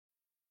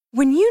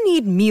When you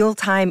need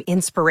mealtime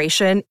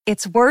inspiration,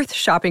 it's worth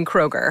shopping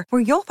Kroger,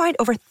 where you'll find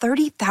over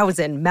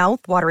 30,000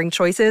 mouth-watering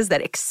choices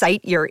that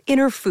excite your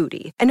inner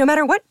foodie. And no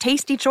matter what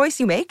tasty choice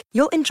you make,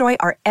 you'll enjoy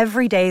our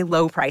everyday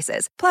low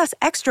prices, plus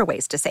extra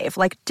ways to save,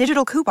 like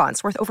digital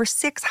coupons worth over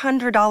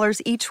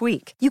 $600 each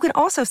week. You can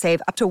also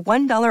save up to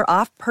 $1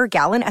 off per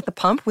gallon at the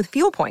pump with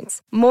fuel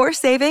points. More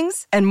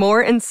savings and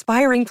more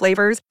inspiring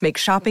flavors make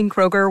shopping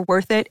Kroger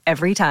worth it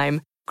every time.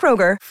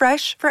 Kroger,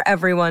 fresh for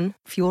everyone.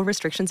 Fuel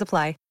restrictions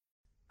apply.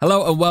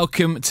 Hello and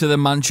welcome to the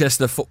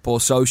Manchester Football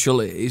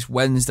Social. It is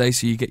Wednesday,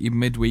 so you get your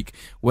midweek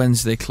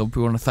Wednesday club.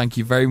 We want to thank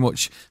you very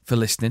much for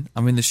listening.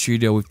 I'm in the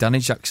studio with Danny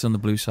Jackson on the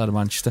blue side of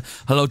Manchester.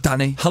 Hello,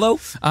 Danny. Hello.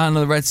 And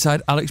on the red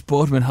side, Alex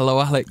Boardman.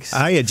 Hello, Alex.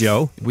 Hiya,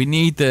 Joe. We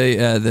need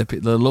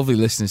the lovely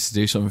listeners to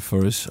do something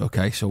for us.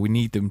 Okay, so we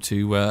need them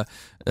to.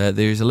 There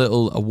is a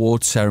little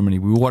award ceremony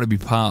we want to be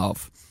part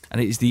of,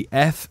 and it is the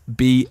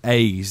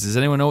FBAs. Does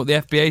anyone know what the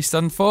FBA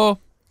stand for?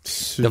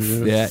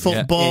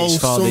 Football,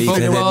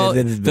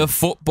 the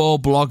Football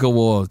Blog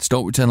Awards.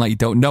 Don't pretend like you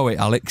don't know it,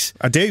 Alex.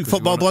 I do.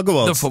 Football Blog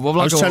Awards. The Football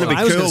Blog I was trying to be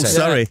cool.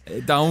 Sorry.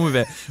 Down with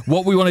it.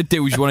 What we want to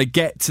do is we want to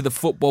get to the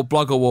Football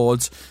Blog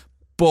Awards,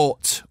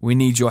 but we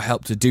need your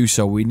help to do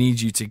so. We need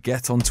you to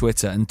get on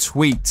Twitter and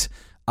tweet,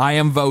 "I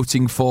am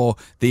voting for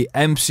the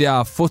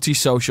MCR Footy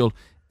Social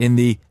in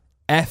the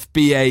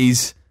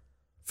FBAs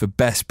for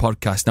Best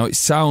Podcast." Now, it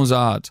sounds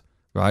hard,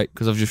 right?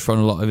 Because I've just thrown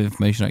a lot of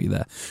information at you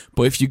there.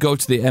 But if you go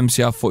to the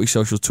MCR Footy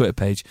Social Twitter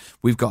page,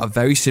 we've got a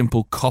very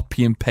simple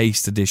copy and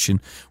paste edition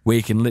where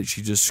you can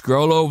literally just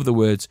scroll over the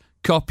words,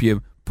 copy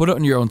them, put it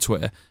on your own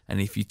Twitter,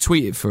 and if you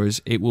tweet it for us,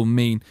 it will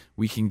mean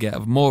we can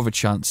get more of a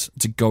chance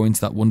to go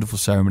into that wonderful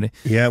ceremony.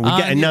 Yeah, we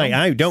get a night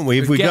out, don't we?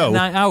 If we go. A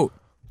night out.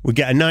 We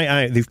get a night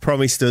out. They've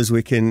promised us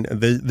we can.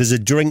 There's a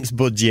drinks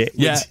budget,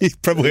 which is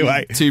probably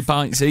like 2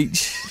 pints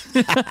each.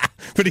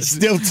 But it's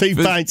still 2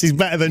 pints is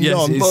better than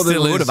none. More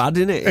than we would have had,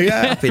 isn't it?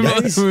 Yeah, happy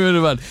days. We would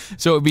have had.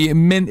 So it'd be a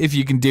mint if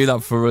you can do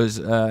that for us.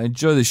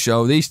 Enjoy the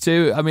show. These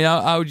two, I mean,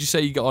 how would you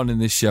say you got on in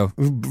this show?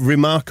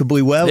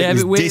 Remarkably well. Yeah,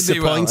 it was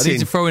disappointing. Well. I need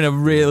to throw in a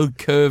real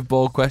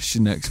curveball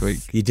question next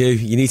week. You do.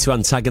 You need to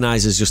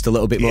antagonise us just a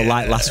little bit more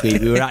like last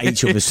week. We were at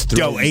each other's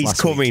throats.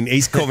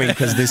 He's coming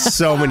because there's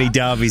so many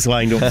derbies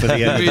lined up for the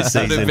end of the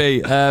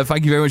season.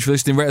 Thank you very much for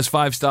listening. Rate us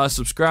 5 stars,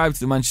 subscribe to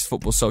the Manchester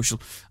Football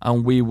Social,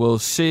 and we will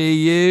see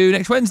you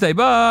next Wednesday.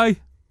 Bye.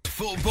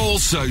 Football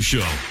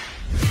Social.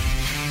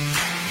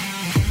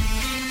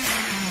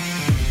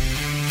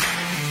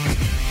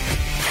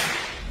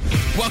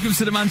 Welcome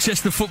to the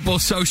Manchester Football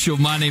Social.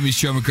 My name is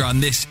Joe McGrath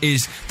and this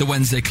is the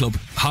Wednesday Club.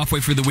 Halfway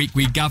through the week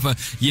we gather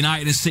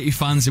United and City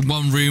fans in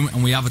one room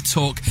and we have a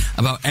talk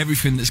about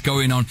everything that's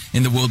going on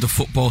in the world of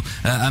football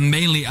and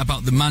mainly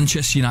about the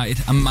Manchester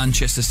United and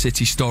Manchester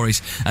City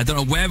stories. I don't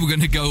know where we're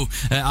going to go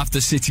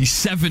after City's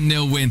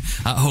 7-0 win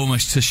at home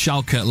to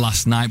Schalke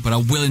last night, but I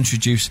will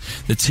introduce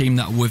the team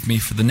that are with me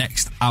for the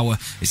next hour.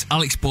 It's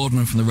Alex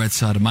Boardman from the red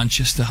side of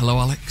Manchester. Hello,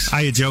 Alex.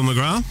 Hiya, Joe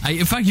McGrath.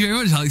 Thank you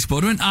very much, Alex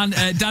Boardman. And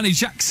Danny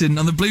Jackson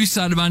on the blue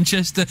side of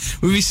Manchester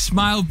with his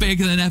smile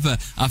bigger than ever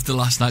after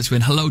last night's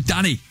win. Hello,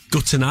 Danny.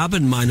 Guten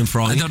Abend, meine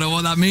Freunde. I don't know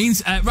what that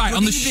means. Right,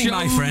 on the show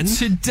my friend.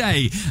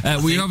 Today,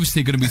 we're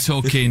obviously going to be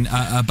talking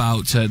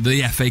about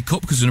the FA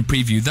Cup because we're going to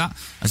preview that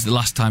as the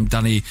last time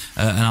Danny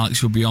and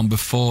Alex will be on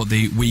before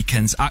the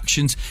weekend's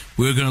actions.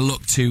 We're going to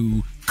look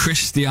to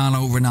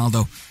Cristiano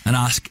Ronaldo and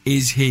ask,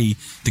 is he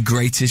the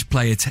greatest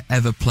player to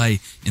ever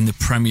play in the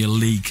Premier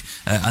League?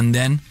 And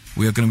then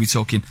we are going to be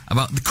talking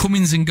about the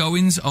comings and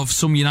goings of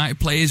some United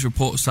players.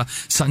 Reports that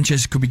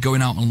Sanchez could be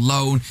going out on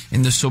loan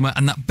in the summer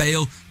and that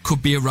Bale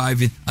could be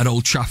arriving at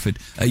Old Trafford.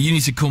 You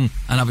need to come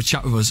and have a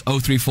chat with us.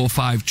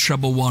 0345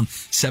 111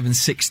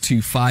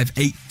 7625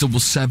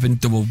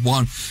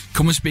 87711.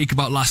 Come and speak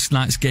about last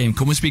night's game.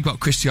 Come and speak about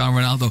Cristiano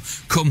Ronaldo.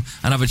 Come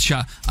and have a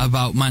chat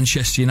about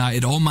Manchester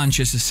United or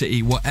Manchester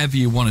City, whatever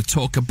you want to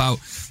talk about.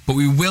 But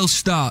we will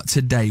start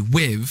today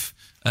with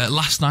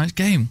last night's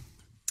game.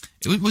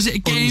 Was it a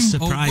game?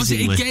 Or was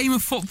it a game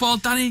of football,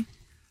 Danny?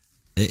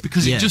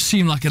 Because it just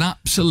seemed like an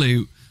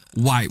absolute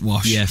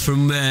whitewash. Yeah,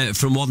 from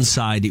one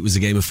side it was a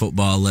game of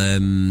football. I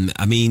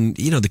mean,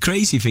 you know, the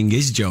crazy thing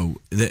is, Joe,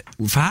 that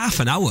for half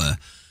an hour,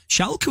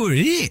 Schalke were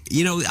in it.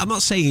 You know, I'm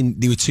not saying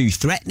they were too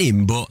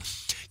threatening, but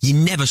you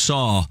never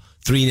saw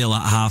 3-0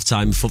 at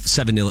half-time,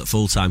 7-0 at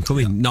full-time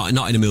coming. Not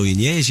in a million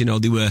years, you know.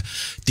 They were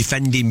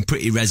defending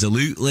pretty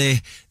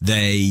resolutely.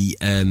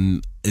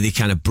 They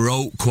kind of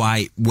broke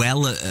quite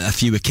well at a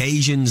few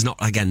occasions. Not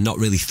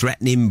really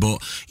threatening,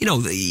 but, you know,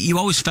 you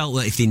always felt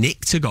that if they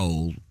nicked a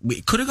goal,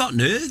 it could have got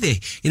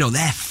nervy. You know,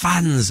 their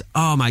fans,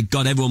 oh my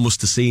God, everyone must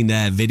have seen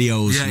their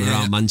videos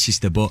around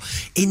Manchester, but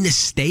in the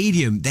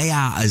stadium, they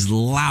are as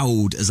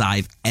loud as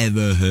I've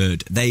ever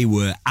heard. They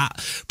were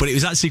but it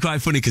was actually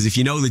quite funny because if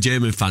you know the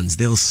German fans,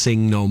 they'll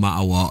sing no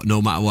matter what.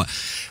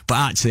 But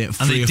actually, at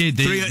 3 or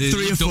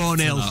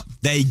 4-0,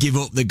 they give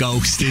up the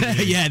ghost.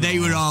 Yeah, they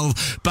were all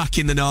back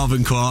in the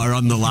northern quarter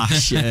on the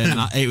lash.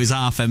 It was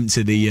half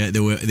empty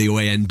the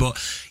away end, but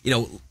you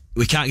know,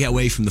 we can't get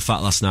away from the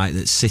fact last night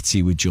that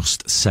City were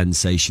just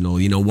sensational.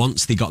 You know,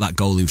 once they got that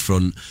goal in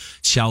front,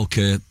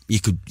 Schalke,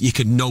 you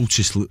could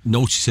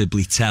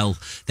noticeably tell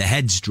the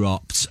heads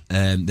dropped,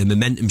 the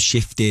momentum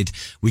shifted.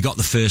 We got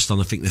the first on,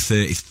 I think, the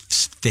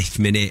 35th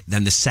minute,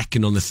 then the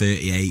second on the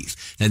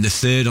 38th, then the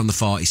third on the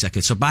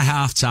 42nd. So by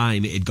half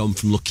time, it had gone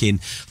from looking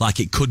like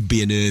it could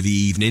be a nervy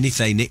evening if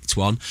they nicked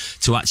one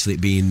to actually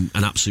it being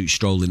an absolute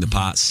stroll in the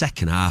park.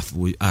 Second half,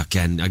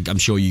 again, I'm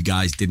sure you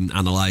guys didn't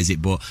analyse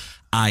it, but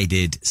I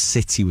did.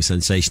 City was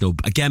sensational.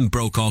 Again,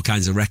 broke all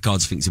kinds of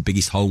records. I think it's the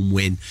biggest home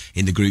win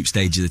in the group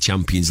stage of the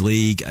Champions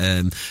League.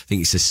 I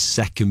think it's the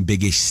second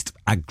biggest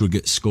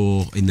aggregate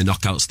score in the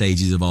knockout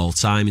stages of all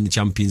time in the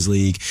Champions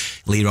League.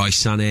 Leroy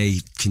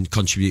Sané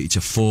contributed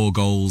to 4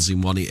 goals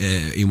in one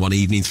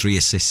evening, 3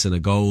 assists and a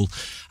goal.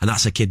 And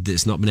that's a kid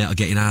that's not been able to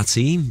get in our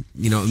team.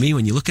 You know what I mean?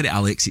 When you look at it,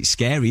 Alex, it's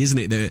scary, isn't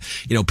it?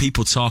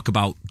 People talk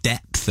about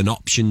depth and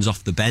options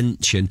off the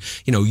bench, and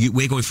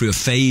we're going through a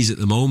phase at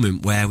the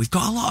moment where we've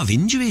got a lot of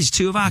injuries.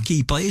 2 of our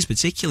key players,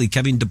 particularly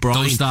Kevin De Bruyne.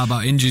 Don't start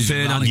about injuries.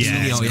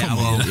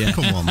 Fernandinho.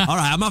 Come on. All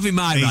right, I'm having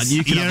my rant.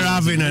 You're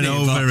having an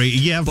over.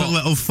 You have a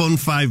little fun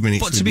 5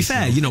 minutes. But to be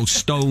fair,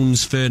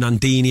 Stones,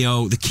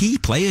 Fernandinho, the key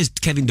players,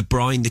 Kevin De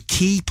Bruyne, the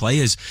key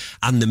players,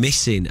 and the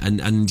missing, and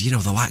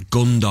the like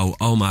Gundo.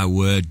 Oh my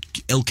word,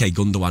 Ilkay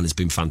Gundogan has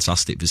been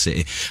fantastic for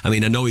City. I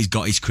mean, I know he's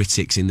got his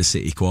critics in the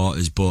City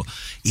quarters, but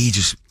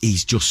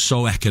he's just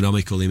so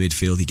economical in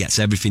midfield. He gets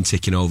everything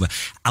ticking over.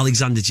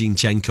 Alexander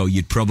Zinchenko,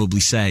 you'd probably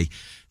say,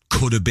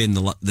 could have been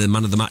the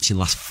man of the match in the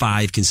last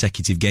 5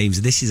 consecutive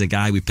games. This is a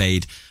guy we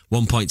paid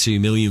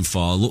 1.2 million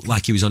for, looked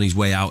like he was on his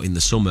way out in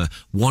the summer,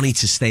 wanted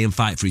to stay and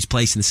fight for his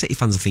place, and the City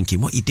fans are thinking,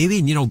 what are you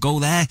doing? Go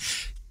there.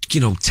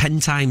 10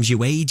 times your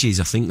wages.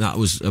 I think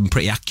I'm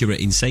pretty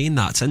accurate in saying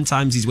that. 10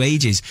 times his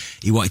wages.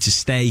 He wanted to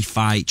stay,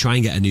 fight, try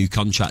and get a new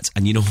contract.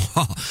 And you know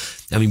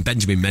what? I mean,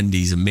 Benjamin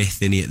Mendy's a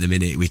myth, isn't he, at the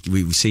minute?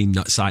 We've seen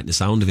that sight and the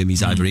sound of him.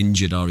 He's either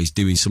injured or he's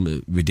doing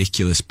something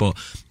ridiculous. But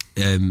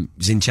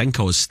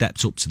Zinchenko has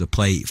stepped up to the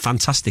plate.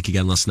 Fantastic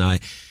again last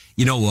night.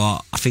 You know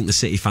what? I think the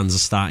City fans are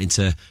starting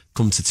to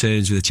come to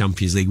terms with the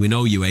Champions League. We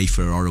know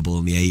UEFA are horrible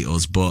and they hate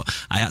us, but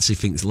I actually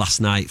think last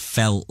night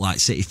felt like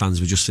City fans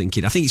were just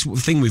thinking, I think it's the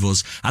thing with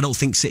us, I don't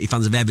think City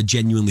fans have ever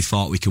genuinely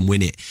thought we can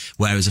win it,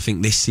 whereas I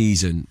think this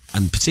season,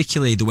 and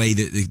particularly the way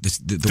that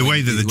the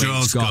way that the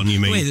draw's gone, you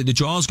mean? The way that the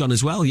draw's gone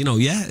as well,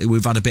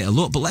 we've had a bit of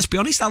luck, but let's be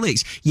honest,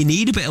 Alex, you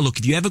need a bit of luck.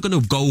 If you're ever going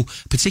to go,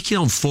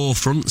 particularly on 4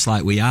 fronts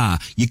like we are,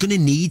 you're going to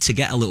need to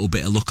get a little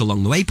bit of luck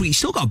along the way, but you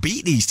still got to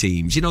beat these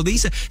teams.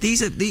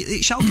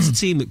 Schalke's a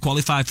team that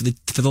qualify for the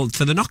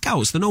knockouts.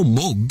 They're no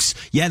mugs.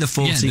 Yeah, they're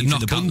 14th in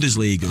the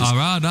Bundesliga. All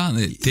right, aren't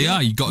they? They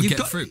are. You've got to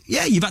get through.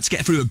 Yeah, you've had to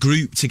get through a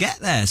group to get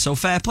there. So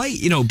fair play,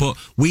 But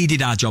we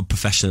did our job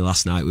professionally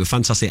last night. We were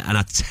fantastic. And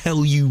I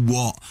tell you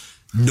what,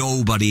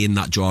 nobody in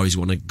that draw is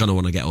going to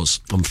want to get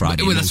us on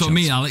Friday. Well, that's what I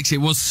mean, Alex. It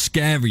was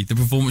scary. The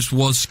performance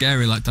was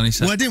scary, like Danny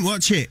said. Well, I didn't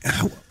watch it.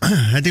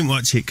 I didn't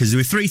watch it because they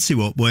were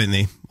 3-2 up, weren't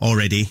they,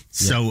 already? Yeah.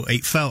 So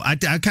it felt... I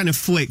kind of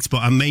flicked,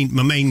 but my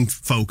main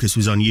focus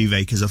was on Juve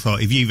because I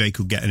thought if Juve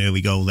could get an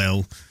early goal,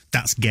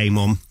 that's game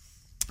on.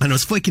 And I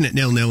was flicking at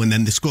 0-0 and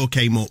then the score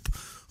came up.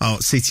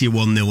 City are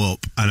 1-0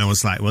 up. And I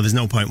was like, well, there's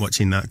no point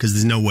watching that because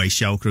there's no way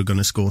Schalke are going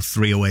to score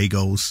 3 away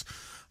goals.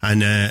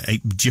 And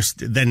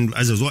then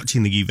as I was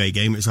watching the Juve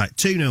game, it was like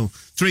 2-0,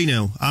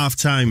 3-0, half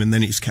time, and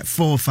then it's kept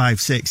 4, 5,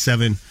 6,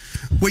 7,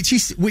 which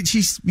is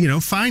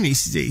fine.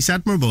 It's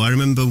admirable. I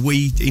remember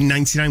in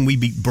 '99 we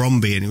beat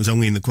Brøndby and it was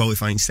only in the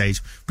qualifying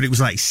stage, but it was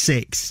like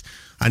 6.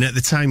 And at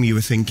the time you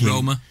were thinking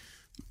Roma.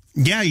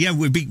 Yeah,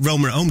 we beat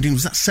Roma at home.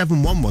 Was that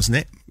 7-1, wasn't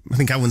it? I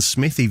think Alan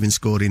Smith even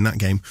scored in that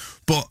game.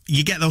 But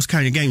you get those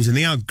kind of games and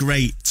they are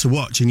great to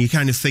watch, and you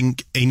kind of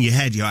think in your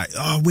head, you're like,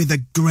 we're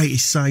the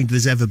greatest side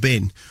there's ever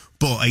been.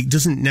 But it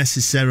doesn't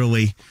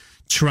necessarily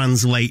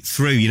translate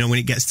through, when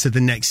it gets to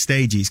the next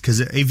stages.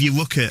 Because if you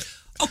look at...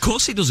 Of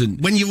course it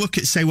doesn't. When you look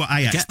at, say, what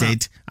Ajax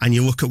did, and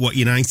you look at what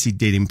United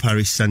did in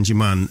Paris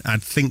Saint-Germain, I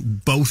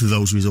think both of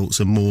those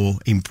results are more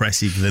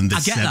impressive than the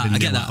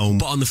 7-0 at home.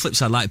 But on the flip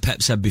side, like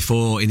Pep said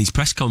before, in his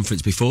press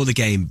conference before the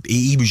game,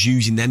 he was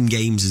using them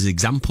games as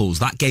examples.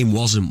 That game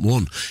wasn't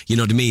won. You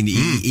know what I mean?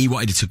 He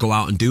wanted to go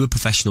out and do a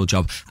professional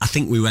job. I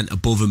think we went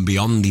above and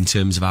beyond in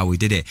terms of how we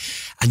did it.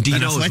 And do you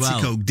know Atletico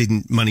as well,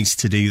 didn't manage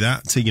to do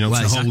that, to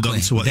hold on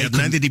to what they had.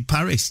 Neither did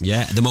Paris.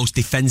 Yeah, the most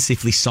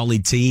defensively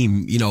solid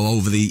team,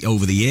 over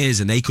the years,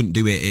 and they couldn't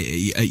do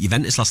it at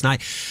Juventus last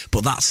night.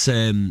 But that's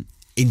in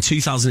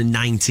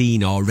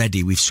 2019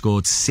 already, we've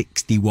scored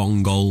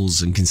 61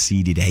 goals and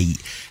conceded 8,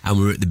 and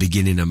we're at the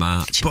beginning of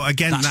March. But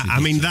again,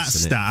 that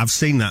stat, I've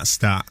seen that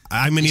stat.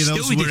 How many of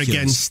those were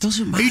against?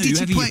 Doesn't matter.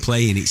 Whoever you're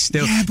playing, it's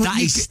still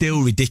is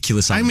still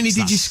ridiculous. How many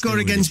did you score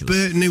against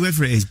Burton,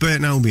 whoever it is,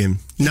 Burton Albion?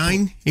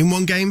 9 in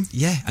one game.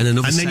 Yeah, and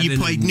another. And then you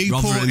played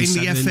Newport in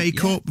the FA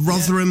Cup,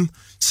 Rotherham.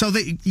 So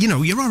that, you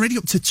know, you're already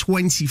up to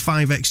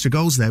 25 extra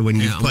goals there when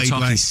you've played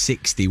talking like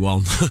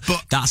 61.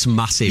 But that's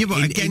massive. Yeah,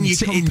 but again, you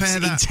compare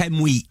that in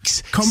 10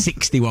 weeks,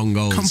 61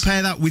 goals.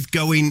 Compare that with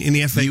going in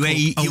the FA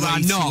Cup you are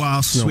not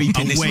Arsenal,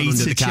 sweeping this one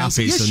under the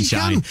carpet, yes,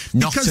 Sunshine.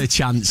 Not a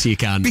chance you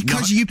can.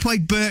 Because you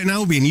played Burton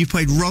Albion, you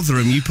played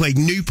Rotherham, you played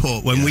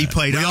Newport when we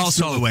played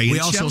Arsenal away. We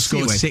also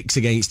scored 6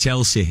 against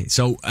Chelsea.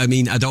 So I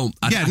mean, I don't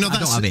have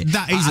it.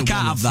 I can't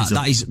have that.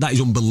 That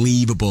is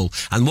unbelievable.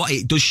 And what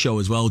it does show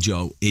as well,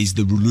 Joe, is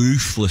the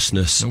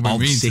ruthlessness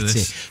of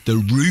City. The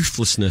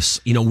ruthlessness.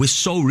 You know, we're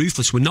so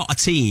ruthless. We're not a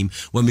team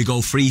when we go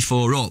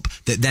 3-4 up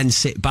that then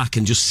sit back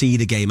and just see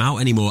the game out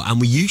anymore. And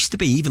we used to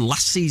be, even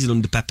last season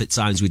under Pep at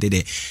times we did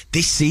it.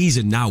 This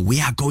season now,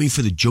 we are going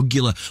for the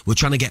jugular. We're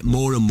trying to get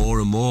more and more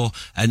and more.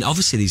 And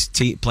obviously there's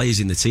players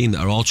in the team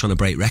that are all trying to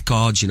break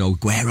records. You know,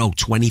 Guerrero,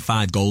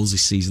 25 goals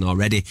this season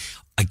already.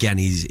 Again,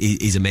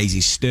 he's amazing.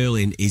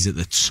 Sterling is at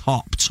the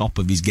top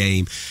of his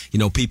game. You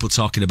know, people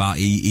talking about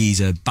he's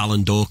a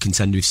Ballon d'Or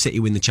contender. If City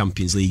win the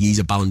Champions League, he's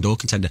a Ballon d'Or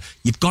contender.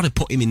 You've got to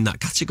put him in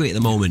that category at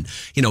the moment.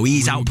 You know,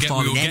 he's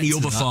outperforming any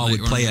other forward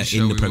player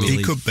in the Premier League.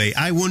 He could be.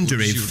 I wonder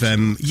if,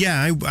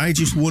 I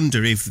just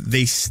wonder if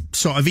this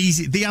sort of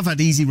easy, they have had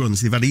easy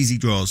runs, they've had easy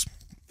draws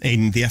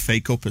in the FA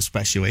Cup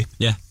especially.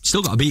 Yeah,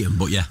 still got to beat them,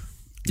 but yeah.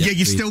 Yeah,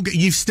 you've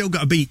still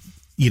got to beat,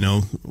 you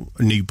know,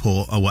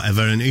 Newport or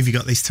whatever. And who have you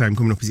got this time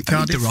coming up? Is it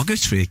Cardiff?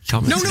 Derogatory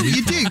comment. No,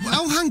 you do.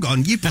 Oh, hang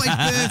on. You played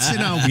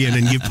Burton Albion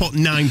and you put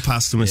 9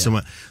 past them or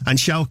something. And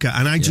Schalke.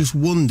 And I just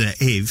wonder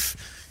if,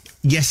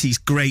 yes, it's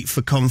great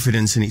for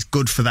confidence and it's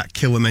good for that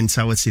killer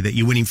mentality that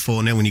you're winning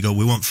 4-0 and you go,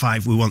 we want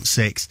 5, we want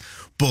 6.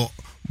 But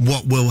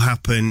what will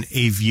happen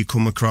if you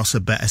come across a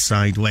better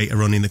side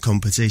later on in the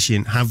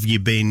competition? Have you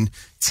been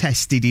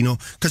tested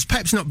enough? Because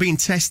Pep's not being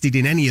tested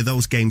in any of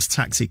those games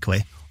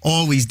tactically.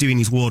 All he's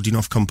doing is warding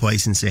off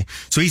complacency.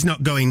 So he's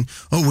not going,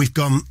 oh, we've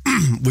gone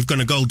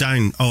a goal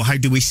down. Oh, how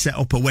do we set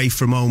up away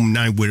from home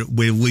now?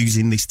 We're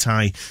losing this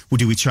tie. Well,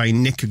 do we try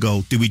and nick a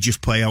goal? Do we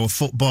just play our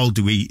football?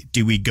 Do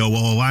we go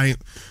all out?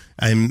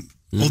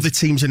 Other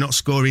teams are not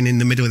scoring in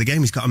the middle of the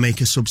game. He's got to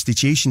make a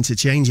substitution to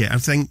change it. I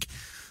think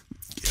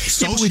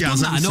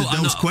Solskjaer's answered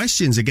those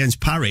questions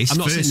against Paris,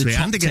 firstly,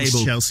 and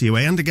against Chelsea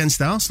away, and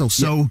against Arsenal.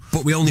 So,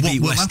 but we only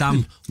beat West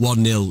Ham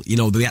 1-0. You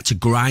know, they had to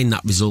grind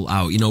that result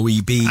out. You know,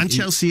 we beat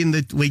Chelsea in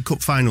the League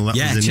Cup final.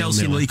 That was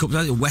Chelsea in the League Cup.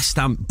 West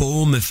Ham,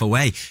 Bournemouth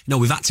away. You know,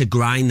 we've had to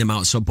grind them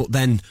out. So, but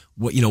then,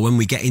 you know, when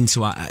we get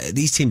into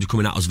these teams are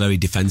coming at us very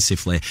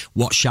defensively.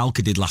 What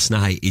Schalke did last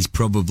night is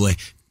probably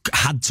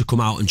had to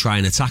come out and try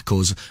and attack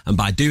us, and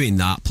by doing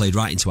that played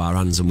right into our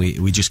hands, and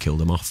we just killed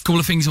them off. A couple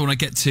of things I want to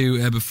get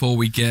to before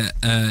we get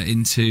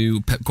into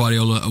Pep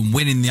Guardiola and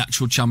winning the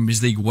actual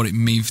Champions League, what it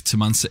means to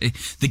Man City.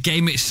 The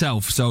game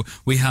itself, so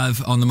we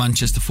have on the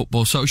Manchester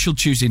Football Social,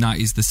 Tuesday night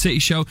is the City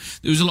show.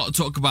 There was a lot of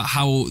talk about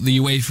how the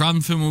UEFA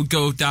anthem would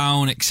go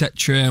down,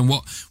 etc., and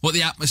what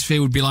the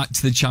atmosphere would be like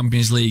to the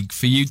Champions League.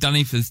 For you,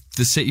 Danny, for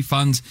the City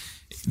fans,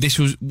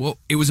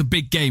 it was a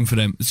big game for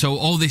them. So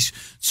all this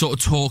sort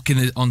of talking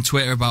on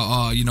Twitter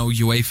about, you know,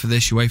 UEFA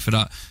this, UEFA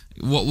that.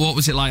 What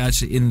was it like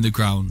actually in the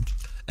ground?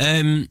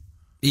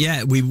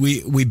 Yeah,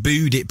 we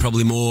booed it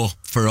probably more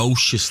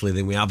ferociously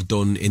than we have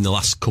done in the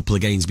last couple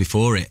of games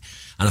before it.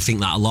 And I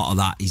think that a lot of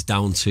that is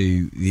down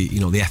to the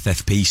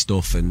FFP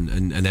stuff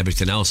and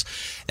everything else.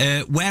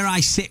 Where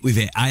I sit with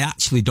it, I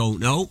actually don't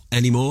know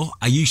anymore.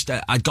 I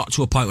got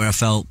to a point where I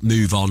felt,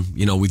 move on.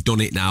 You know, we've done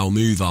it now,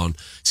 move on.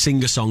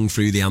 Sing a song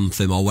through the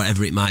anthem or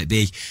whatever it might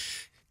be.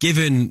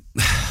 Given,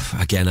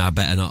 again, I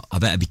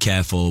better be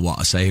careful what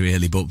I say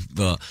really,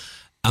 but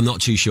I'm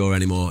not too sure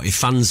anymore. If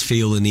fans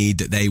feel the need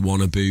that they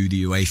want to boo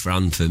the UEFA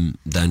anthem,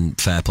 then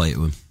fair play to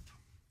them.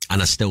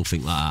 And I still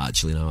think that,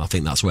 actually, I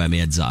think that's where my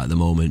head's at the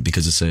moment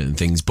because of certain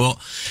things. But,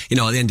 you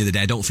know, at the end of the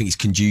day, I don't think it's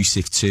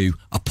conducive to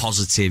a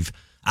positive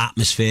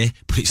atmosphere,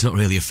 but it's not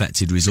really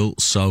affected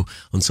results. So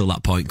until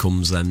that point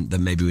comes, then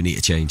maybe we need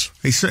to change.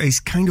 It's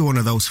kind of one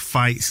of those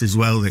fights as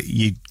well that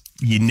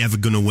you're never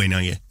going to win,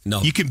 are you?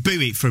 No. You can boo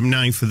it from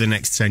now for the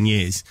next 10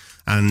 years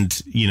and,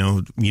 you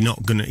know, you're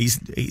not going to...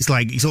 It's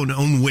like it's an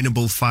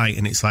unwinnable fight,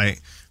 and it's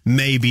like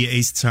maybe it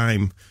is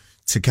time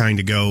to kind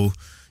of go...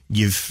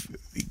 You've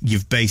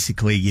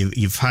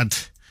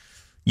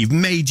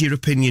made your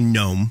opinion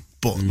known,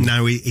 but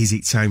now is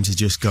it time to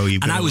just go?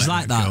 And I was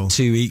like that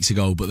 2 weeks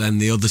ago, but then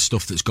the other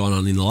stuff that's gone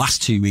on in the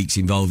last 2 weeks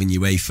involving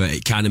UEFA,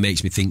 it kind of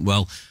makes me think,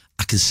 well,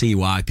 I can see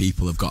why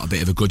people have got a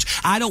bit of a grudge.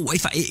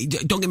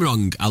 Don't get me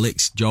wrong,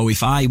 Alex, Joe,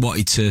 if I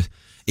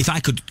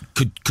could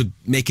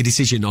make a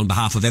decision on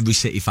behalf of every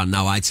City fan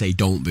now, I'd say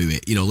don't boo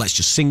it. You know, let's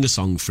just sing a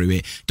song through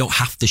it. Don't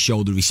have to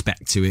show the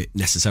respect to it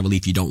necessarily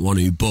if you don't want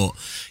to. But,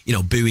 you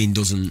know, booing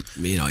doesn't,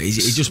 you know, it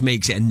just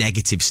makes it a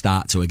negative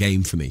start to a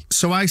game for me.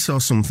 So I saw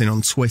something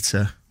on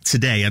Twitter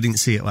today. I didn't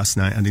see it last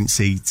night. I didn't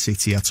see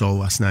City at all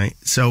last night.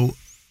 So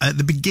at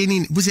the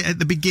beginning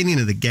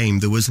of the game,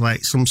 there was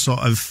like some sort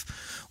of,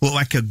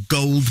 like a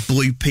gold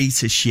Blue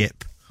Peter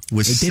ship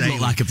was It did sailing.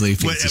 look like a blue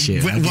pizza shoot.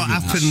 I'll give What you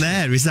that. happened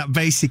there? Is that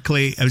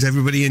basically, was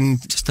everybody in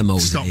Just a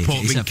mosaic.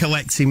 Stockport It's been a-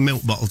 collecting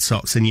milk bottle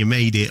tops and you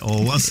made it,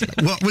 or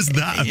what was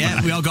that Yeah,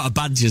 about? we all got a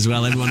badge as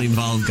well. Everyone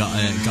involved got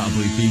a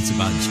blue pizza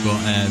badge. But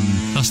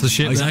That's the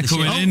shit is there that the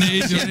coming shit? in.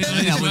 He's running on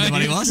his I wonder what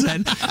way. it was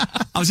then.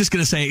 I was just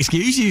going to say,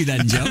 excuse you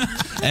then, Joe.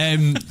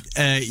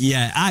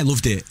 Yeah, I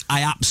loved it.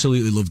 I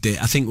absolutely loved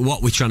it. I think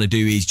what we're trying to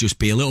do is just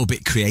be a little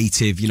bit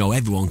creative. You know,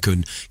 everyone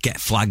can get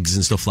flags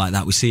and stuff like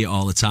that. We see it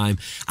all the time.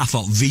 I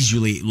thought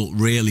visually it looked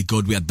really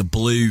good. We had the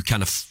blue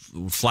kind of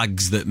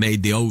flags that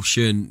made the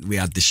ocean. We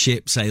had the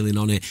ship sailing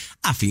on it.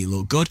 I think it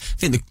looked good. I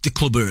think the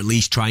club are at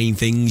least trying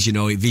things. You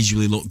know, it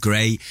visually looked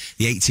great.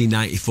 The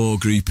 1894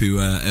 group who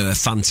are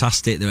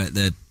fantastic. They're at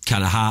the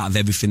kind of heart of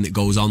everything that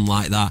goes on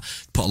like that.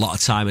 Put a lot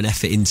of time and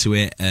effort into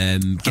it.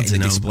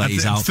 Getting the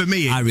displays out. For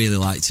me, I really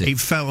liked it. It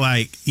felt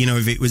like, you know,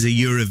 if it was a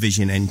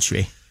Eurovision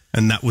entry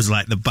and that was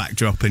like the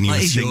backdrop and you Well,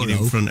 were it's singing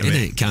Euro, in front of isn't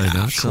it. it? Kind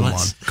of. So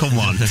Come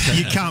on.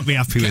 You can't be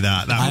happy with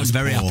that. I was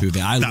very poor. happy with it.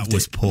 That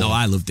was poor. No,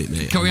 I loved it,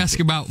 mate. Can we ask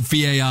about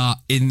VAR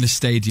in the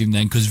stadium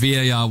then? Because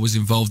VAR was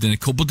involved in a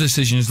couple of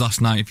decisions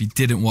last night. If you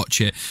didn't watch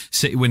it,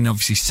 City winning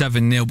obviously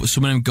 7-0, but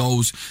some of them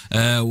goals,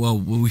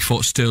 we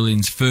thought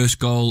Sterling's first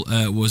goal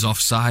was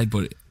offside,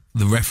 but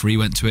the referee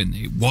went to it and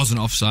it wasn't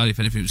offside. If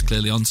anything, it was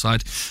clearly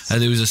onside.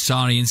 There was a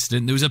Sarri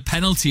incident. There was a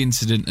penalty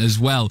incident as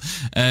well.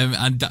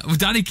 And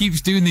Danny keeps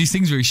doing these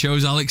things where he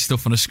shows Alex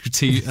stuff on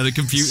a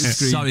computer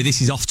screen. Sorry,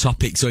 this is off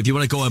topic. So if you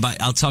want to go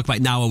about, I'll talk about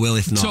it now. I will.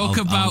 If not, Talk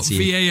I'll about answer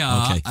you.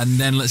 VAR, Okay. and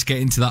then let's get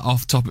into that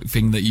off-topic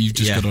thing that you've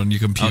just got on your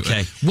computer.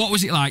 Okay. What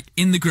was it like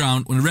in the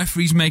ground when a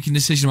referee's making a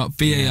decision about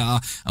VAR,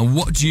 and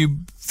what do you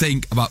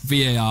think about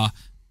VAR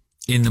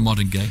in the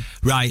modern game?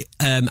 Right,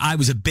 I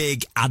was a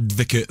big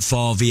advocate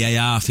for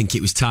VAR. I think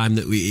it was time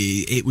that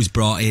it was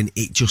brought in.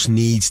 It just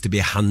needs to be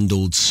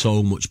handled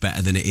so much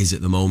better than it is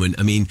at the moment.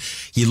 I mean,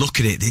 you look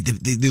at it,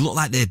 they look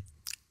like they're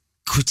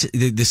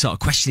sort of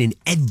questioning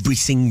every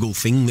single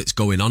thing that's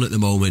going on at the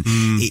moment.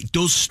 It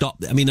does stop.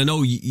 I mean, I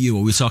know we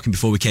were talking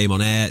before we came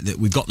on air that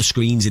we've got the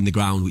screens in the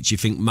ground, which you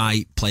think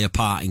might play a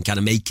part in kind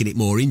of making it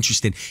more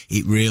interesting.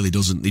 It really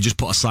doesn't. They just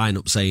put a sign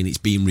up saying it's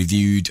being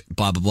reviewed,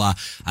 blah, blah, blah.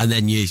 And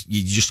then you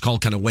just call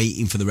kind of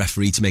waiting for the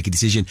referee to make a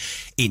decision.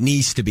 It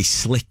needs to be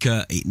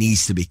slicker. It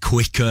needs to be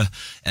quicker.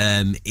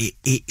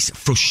 It's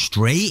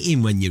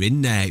frustrating when you're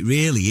in there. It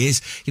really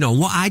is. You know, and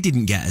what I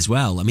didn't get as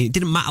well, I mean, it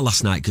didn't matter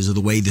last night because of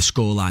the way the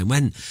scoreline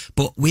went.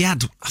 But we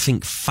had, I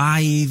think,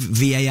 5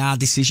 VAR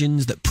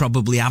decisions that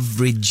probably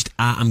averaged,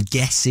 I'm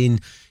guessing,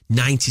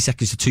 90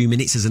 seconds to 2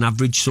 minutes as an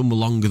average. Some were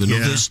longer than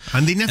others.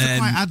 And they never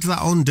quite add that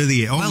on, do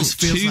they? It always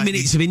feels 2 like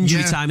minutes of injury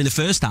yeah. time in the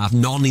first half,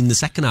 none in the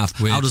second half.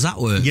 Weird. How does that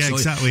work? Yeah,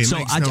 exactly. It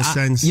makes no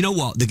sense. You know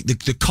what?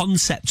 The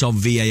concept of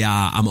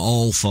VAR, I'm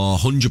all for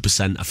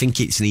 100%. I think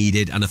it's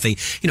needed. And I think,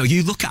 you know,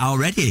 you look at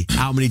already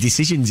how many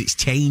decisions it's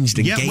changed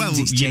and games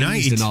it's changed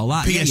United, and all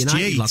that. PSG, Yeah,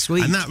 United last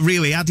week. and that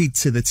really added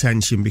to the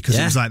tension because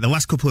it was like the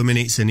last couple of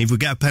minutes, and if we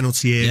get a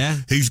penalty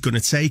here, who's going to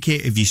take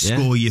it? If you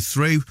score, you're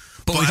through.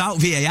 But without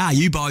VAR,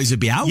 you boys would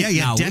be out. Yeah,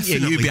 now,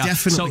 definitely, you'd be out.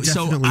 definitely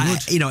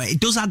would. You know,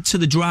 it does add to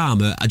the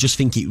drama. I just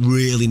think it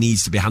really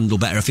needs to be handled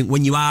better. I think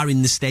when you are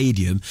in the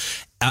stadium,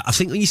 I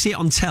think when you see it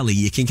on telly,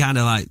 you can kind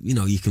of like, you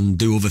know, you can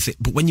do other things.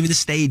 But when you're in the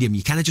stadium,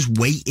 you're kind of just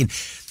waiting.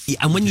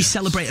 And when you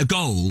celebrate a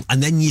goal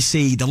and then you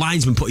see the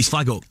linesman put his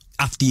flag up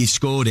after you've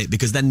scored it,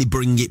 because then they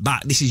bring it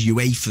back. This is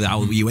UEFA,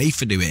 how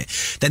UEFA do it.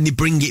 Then they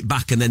bring it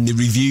back and then they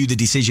review the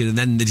decision and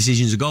then the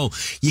decision's a goal.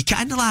 You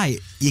kind of like,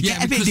 you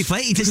get a bit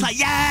deflated. It's like,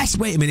 yes,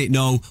 wait a minute,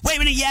 no. Wait a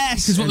minute,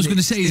 yes. Because what I was going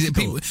to say is that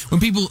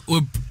when people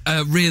were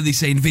really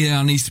saying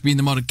VAR needs to be in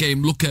the modern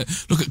game, look at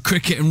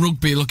cricket and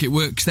rugby, look, it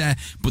works there.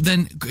 But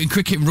then in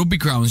cricket and rugby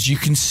grounds, you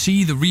can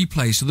see the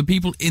replay. So the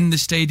people in the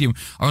stadium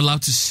are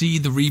allowed to see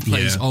the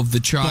replays of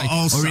the try,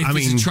 also, or if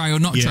it's a try or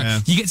not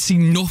try. You get to see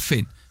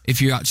nothing. If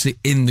you're actually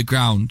in the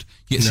ground,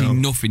 you get to see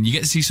nothing. You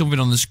get to see something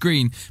on the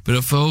screen, but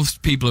for those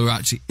people who are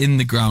actually in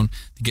the ground,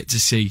 they get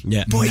to see.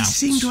 Yeah. But it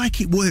seemed like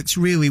it worked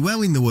really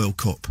well in the World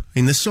Cup.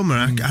 In the summer,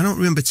 I don't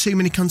remember too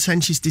many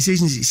contentious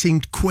decisions. It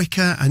seemed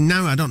quicker, and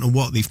now I don't know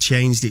what they've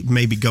changed. It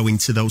maybe going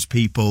to those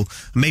people.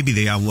 Maybe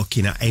they are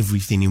looking at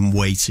everything in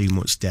way too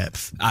much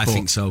depth. I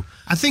think so.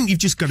 I think you've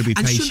just got to be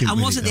patient.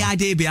 And wasn't the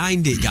idea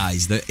behind it,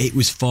 guys, that it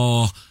was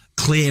for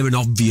clear and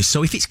obvious?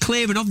 So if it's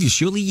clear and obvious,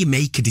 surely you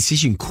make a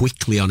decision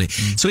quickly on it.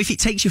 So if it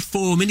takes you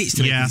 4 minutes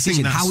to make a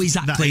decision, how is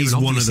that clear and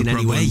obvious in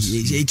any way?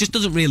 It just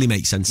doesn't really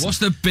make sense. What's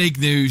the big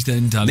news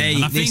then,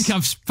 Danny? I think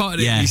I've spotted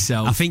it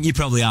myself. I think you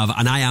probably have,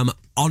 and I am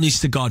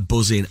honest to God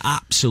buzzing,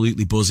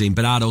 absolutely buzzing.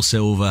 Bernardo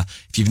Silva,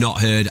 if you've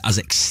not heard, has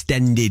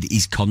extended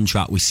his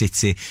contract with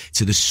City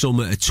to the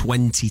summer of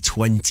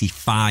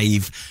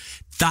 2025.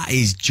 That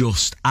is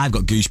just, I've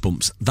got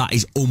goosebumps. That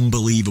is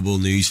unbelievable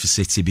news for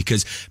City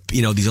because,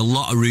 you know, there's a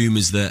lot of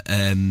rumours that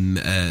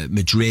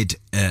Madrid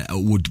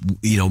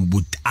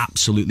would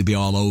absolutely be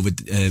all over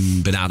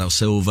Bernardo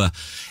Silva.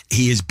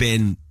 He has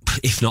been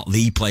if not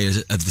the player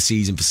of the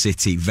season for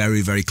City.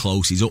 Very, very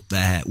close. He's up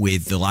there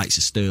with the likes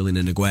of Sterling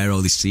and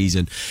Aguero this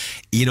season.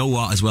 You know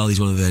what, as well, he's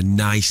one of the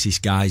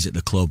nicest guys at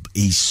the club.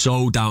 He's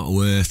so down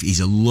to earth. He's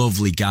a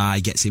lovely guy,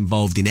 gets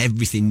involved in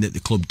everything that the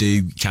club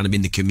do, kind of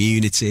in the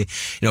community.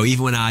 You know,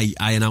 even when I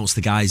announced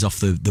the guys off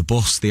the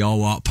bus, they all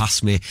walk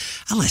past me.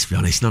 And let's be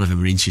honest, none of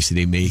them are interested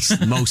in me.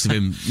 Most of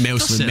them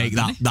make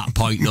that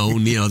point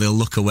known. You know, they'll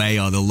look away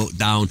or they'll look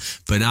down.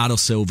 Bernardo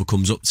Silva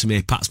comes up to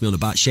me, pats me on the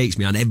back, shakes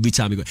me, and every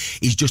time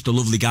he's just a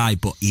lovely guy,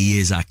 but he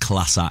is a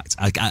class act.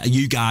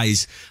 You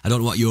guys, I don't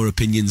know what your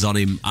opinions on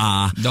him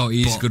are. No,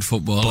 he's a good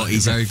footballer. But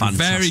he's a fantastic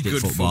very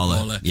good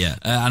footballer. Yeah.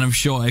 And I'm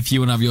sure if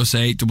you want to have your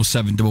say,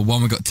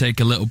 87711, we've got to take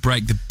a little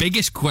break. The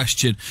biggest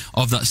question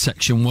of that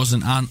section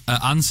wasn't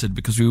answered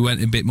because we went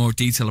in a bit more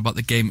detail about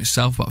the game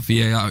itself, about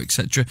VAR,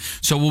 etc.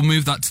 So we'll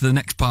move that to the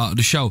next part of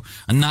the show,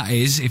 and that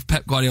is, if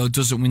Pep Guardiola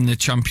doesn't win the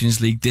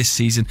Champions League this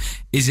season,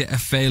 is it a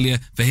failure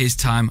for his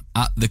time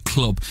at the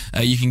club?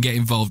 You can get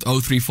involved,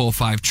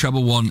 0345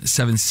 111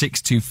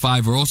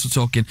 7625. We're also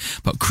talking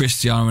about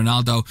Cristiano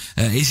Ronaldo.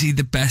 Is he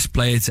the best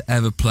player to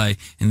ever play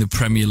in the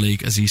Premier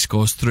League, as he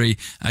scores 3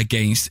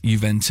 against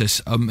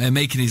Juventus,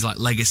 making his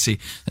legacy?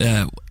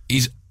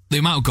 The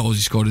amount of goals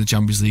he scored in the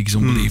Champions League is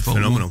unbelievable.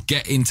 Phenomenal. We'll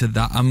get into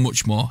that and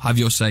much more. Have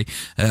your say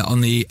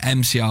on the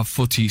MCR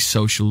Footy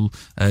Social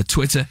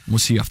Twitter. We'll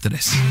see you after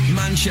this.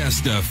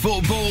 Manchester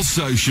Football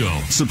Social.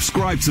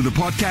 Subscribe to the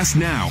podcast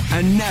now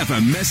and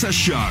never miss a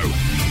show.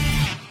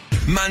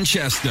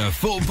 Manchester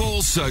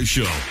Football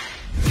Social.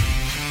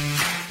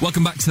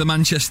 Welcome back to the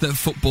Manchester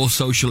Football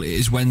Social. It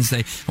is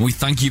Wednesday, and we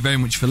thank you very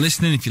much for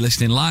listening. If you're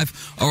listening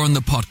live or on the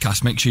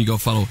podcast, make sure you go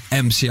follow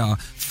MCR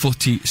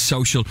Footy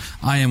Social.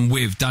 I am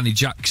with Danny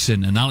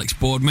Jackson and Alex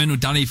Boardman,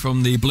 Danny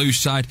from the blue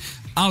side,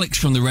 Alex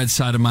from the red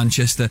side of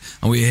Manchester,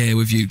 and we're here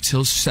with you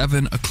till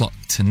 7 o'clock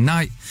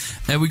tonight.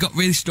 We got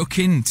really stuck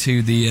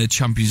into the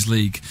Champions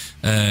League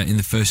in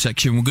the first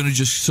section. We're going to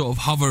just sort of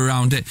hover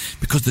around it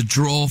because the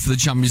draw for the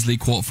Champions League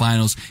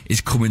quarterfinals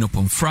is coming up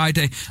on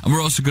Friday, and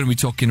we're also going to be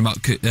talking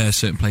about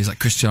certain players like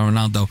Cristiano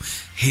Ronaldo,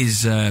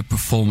 his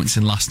performance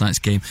in last night's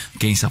game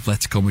against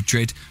Atletico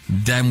Madrid.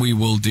 Then we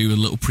will do a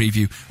little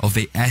preview of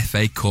the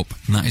FA Cup,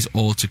 and that is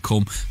all to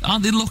come.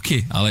 Aren't they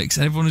lucky, Alex?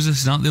 Everyone who's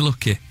listening, aren't they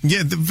lucky?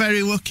 Yeah, they're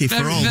very lucky for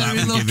all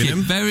that we're giving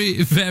them.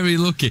 Very, very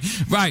lucky.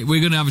 Right, we're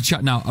going to have a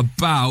chat now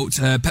about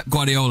Pep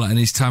Guardiola and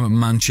his time at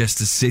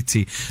Manchester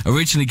City.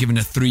 Originally given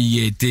a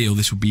 3-year deal,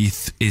 this will be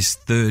his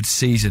third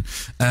season.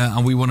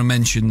 And we want to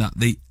mention that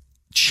the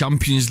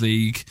Champions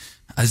League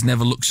has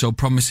never looked so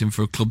promising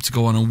for a club to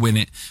go on and win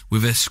it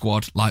with a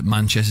squad like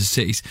Manchester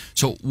City's.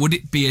 So would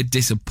it be a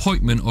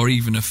disappointment or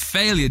even a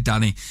failure,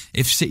 Danny,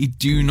 if City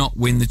do not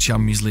win the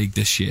Champions League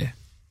this year?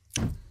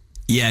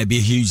 Yeah, it'd be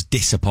a huge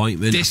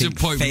disappointment.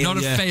 Disappointment, not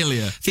a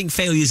failure. I think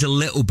failure is a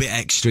little bit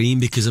extreme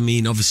because, I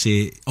mean,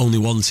 obviously only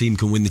one team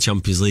can win the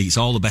Champions League. It's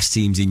all the best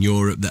teams in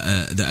Europe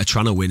that are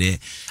trying to win it.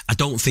 I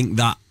don't think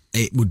that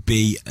it would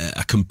be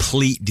a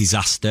complete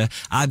disaster.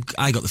 I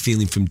got the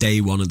feeling from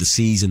day one of the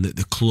season that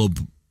the club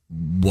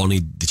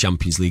wanted the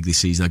Champions League this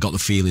season. I got the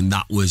feeling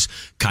that was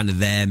kind of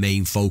their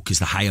main focus,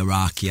 the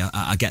hierarchy.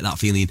 I get that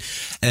feeling.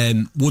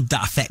 Would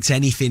that affect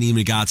anything in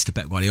regards to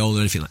Pep Guardiola or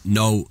anything like?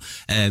 No.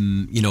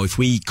 You know, if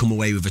we come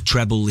away with a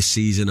treble this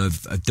season,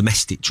 of a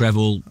domestic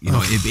treble, you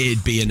know,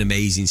 it'd be an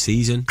amazing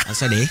season. I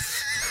said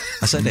if.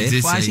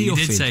 Why is he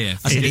upping? Did say it.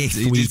 I said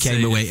if we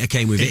came away, I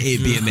came with it.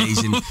 It'd be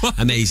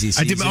amazing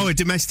season. A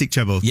domestic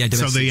treble. Yeah,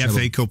 domestic so the treble.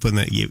 FA Cup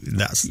and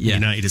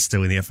United is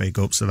still in the FA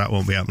Cup, so that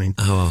won't be happening.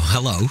 Oh,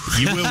 hello.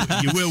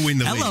 You will win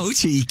the league. Hello,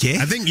 cheeky.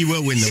 I think you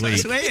will win the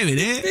league. Wait a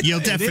minute.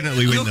 You'll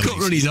definitely win the league. Your cup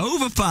run is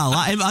over, pal.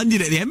 I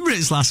ended at the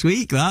Emirates last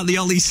week. The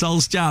Ole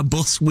Solskjaer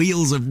bus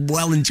wheels have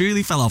well and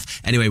truly fell off.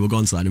 Anyway, we'll go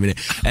on to that in a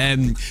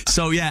minute.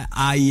 So yeah,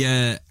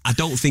 I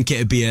don't think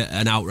it'd be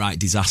an outright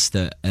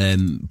disaster,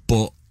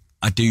 but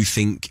I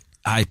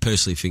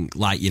personally think,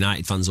 like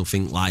United fans will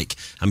think, like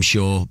I'm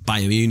sure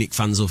Bayern Munich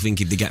fans will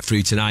think, if they get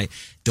through tonight,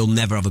 they'll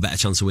never have a better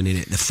chance of winning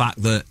it. The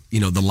fact that,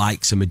 you know, the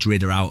likes of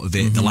Madrid are out of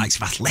it, the likes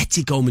of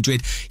Atletico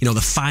Madrid, you know,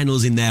 the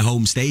finals in their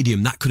home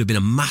stadium, that could have been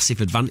a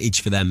massive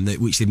advantage for them,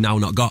 which they've now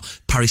not got.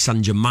 Paris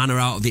Saint-Germain are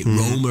out of it,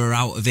 Roma are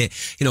out of it,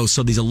 you know,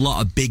 so there's a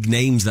lot of big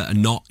names that are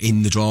not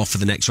in the draw for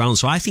the next round.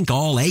 So I think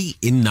all 8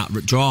 in that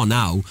draw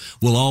now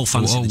will all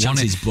fancy the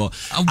chances. But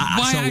so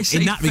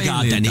in that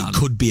regard, then it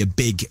could be a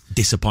big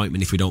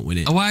disappointment if we don't win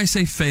it. Why I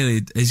say failure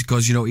is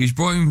because, you know, he's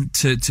brought him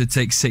to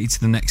take City to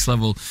the next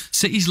level.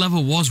 City's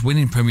level was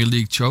winning Premier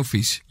League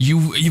trophies.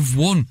 You've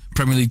won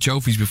Premier League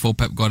trophies before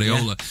Pep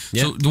Guardiola.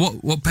 Yeah. So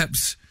what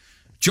Pep's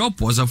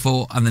job was, I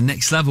thought, and the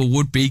next level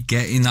would be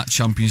getting that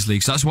Champions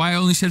League. So that's why I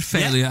only said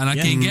failure, and I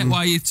can get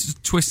why you're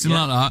twisting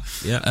like that.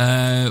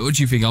 Yeah. What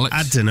do you think, Alex?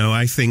 I don't know.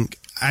 I think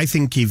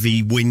if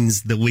he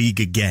wins the league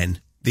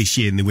again this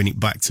year and they win it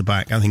back to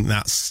back, I think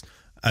that's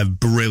a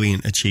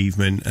brilliant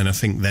achievement, and I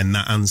think then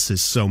that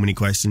answers so many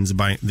questions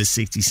about the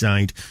City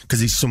side,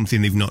 because it's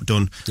something they've not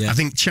done. Yeah. I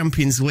think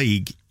Champions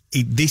League,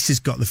 this has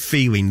got the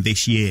feeling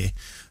this year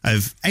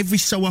of every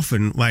so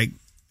often, like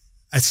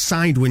a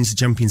side wins the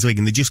Champions League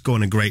and they just go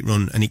on a great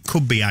run, and it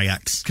could be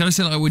Ajax. Can I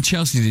say, like when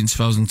Chelsea did in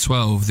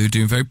 2012, they were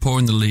doing very poor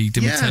in the league.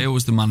 Di Matteo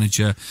was the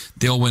manager.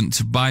 They all went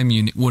to Bayern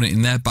Munich, won it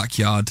in their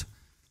backyard.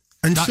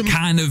 And that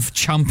kind of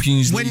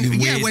Champions League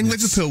weirdness. When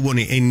Liverpool won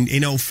it in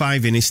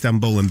 2005 in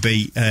Istanbul and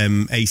beat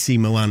AC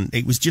Milan,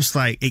 it was just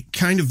like, it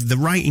kind of, the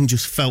writing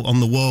just felt on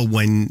the wall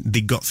when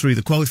they got through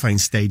the qualifying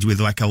stage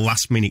with like a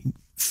last-minute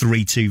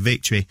 3-2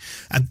 victory.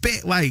 A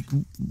bit like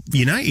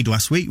United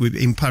last week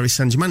in Paris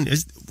Saint-Germain.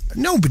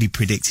 Nobody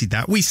predicted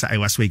that. We sat here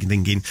last week and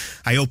thinking,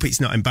 I hope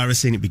it's not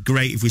embarrassing. It'd be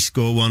great if we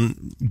score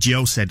one.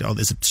 Joe said, oh,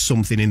 there's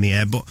something in the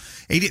air. But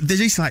there's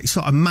this like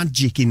sort of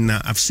magic in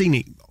that. I've seen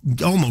it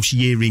almost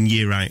year in,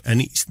 year out. And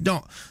it's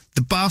not...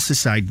 The Barca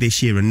side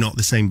this year are not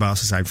the same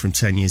Barca side from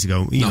 10 years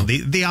ago. You know,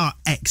 they are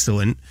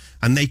excellent,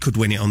 and they could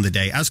win it on the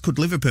day, as could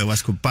Liverpool,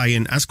 as could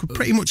Bayern, as could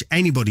pretty much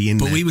anybody in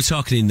there. But we were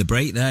talking in the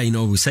break there, we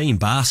were saying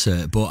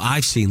Barca, but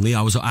I've seen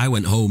Lyon. I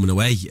went home and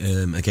away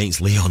against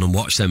Lyon and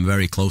watched them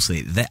very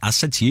closely. I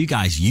said to you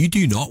guys, you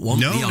do not want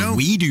Lyon. No.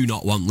 We do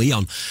not want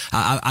Lyon.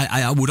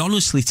 I would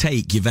honestly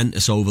take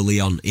Juventus over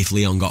Lyon if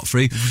Lyon got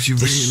through. Would you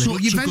really? Well,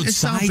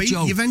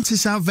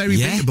 Juventus are very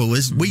beatable,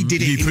 as we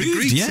did it in the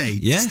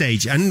group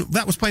stage, and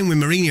that was playing with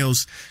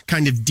Mourinho's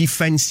kind of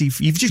defensive.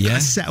 You've just got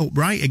to set up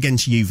right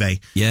against Juve.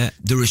 Yeah,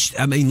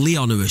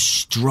 Lyon are a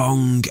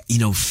strong,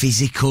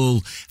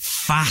 physical,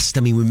 fast.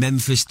 I mean, with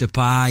Memphis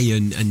Depay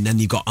and then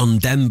you've got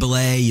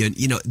Ndembele and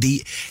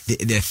the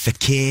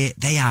Fekir.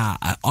 They are,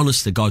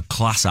 honest to God,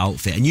 class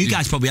outfit. And you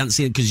guys probably haven't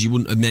seen it because you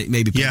wouldn't have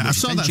maybe. Yeah, I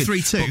saw that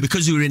 3-2. But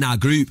because we were in our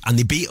group and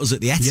they beat us at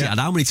the Etihad.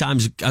 How many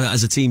times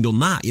has a team done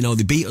that?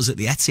 They beat us at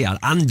the Etihad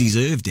and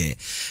deserved it.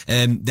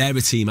 They're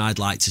a team I'd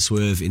like to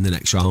swerve in the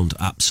next round.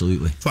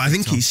 Absolutely. But I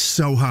think it's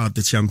so hard,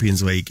 the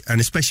Champions League,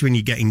 and especially when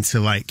you get into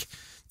like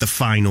the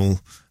final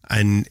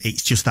and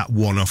it's just that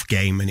one-off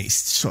game, and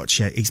it's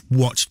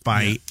watched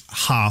by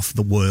half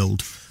the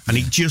world, and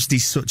it just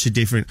is such a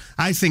different.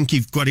 I think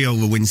if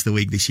Guardiola wins the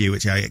league this year,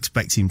 which I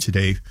expect him to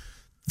do,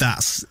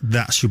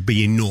 that should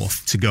be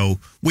enough to go.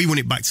 We won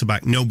it back to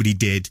back. Nobody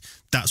did.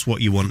 That's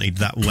what you wanted.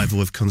 That level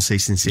of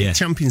consistency. Yeah.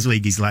 Champions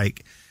League is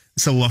like,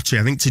 it's a lottery.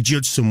 I think to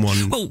judge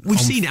someone. Well,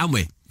 we've seen it, haven't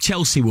we?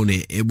 Chelsea won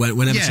it.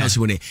 Whenever Chelsea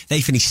won it,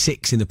 they finished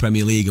 6th in the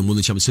Premier League and won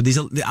the Champions.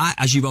 So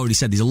as you've already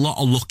said, there's a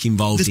lot of luck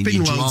involved. There's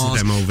been loads of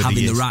them over the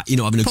years.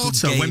 Having a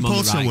Porto, good game when Porto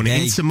on the right won day.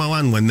 it, Inter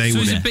Milan when they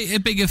won it. So it's a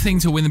bigger thing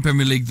to win the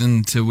Premier League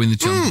than to win the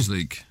Champions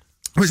League.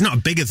 Well, it's not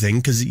a bigger thing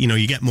because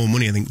you get more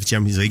money. I think for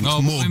Champions League,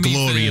 it's more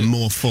glory and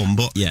more fun.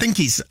 But I think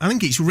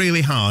it's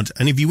really hard.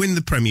 And if you win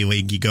the Premier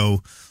League, you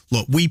go,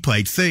 look, we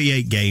played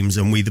 38 games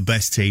and we're the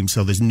best team,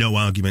 so there's no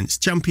arguments.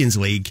 Champions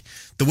League,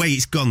 the way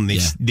it's gone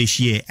this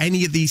year,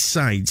 any of these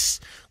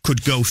sides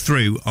could go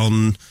through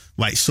on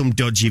like some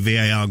dodgy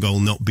VAR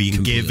goal not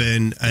being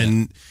given,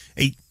 and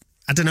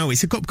I don't know,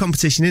 it's a cup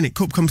competition, isn't it?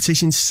 Cup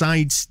competition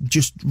sides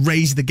just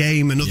raise the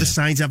game, and other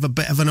sides have a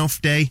bit of an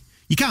off day.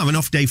 You can't have an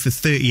off day for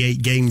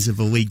 38 games of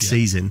a league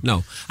season.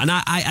 No. And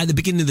I at the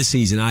beginning of the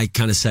season, I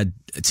kind of said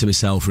to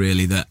myself,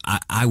 really, that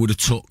I would have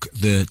took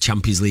the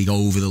Champions League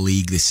over the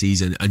league this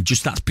season. And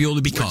just that's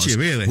purely because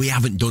we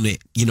haven't done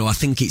it. I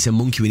think it's a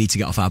monkey we need to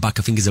get off our back.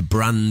 I think as a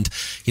brand,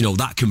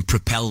 that can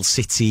propel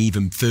City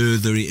even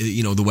further,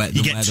 the way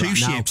you get 2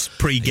 ships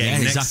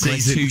pre-game next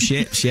season. 2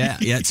 ships,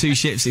 2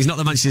 ships. It's not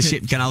the Manchester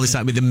ship canal this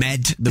time with the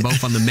Med. They're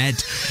both on the Med.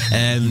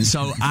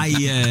 So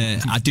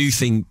I do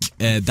think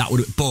that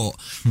would, but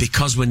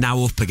because we're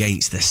now up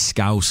against the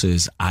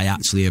Scousers, I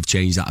actually have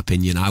changed that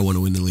opinion. I want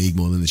to win the league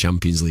more than the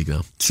Champions League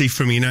now. See,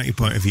 from a United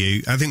point of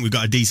view, I think we've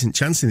got a decent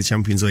chance in the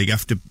Champions League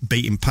after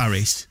beating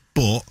Paris.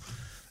 But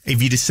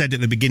if you'd have said at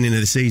the beginning of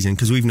the season,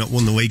 because we've not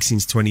won the league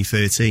since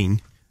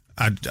 2013,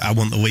 I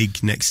want the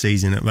league next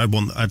season.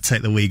 I'd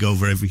take the league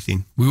over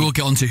everything. We will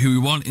get on to who we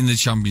want in the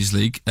Champions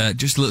League.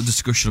 Just a little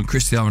discussion on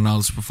Cristiano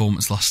Ronaldo's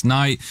performance last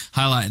night.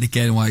 Highlighted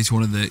again why he's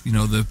one of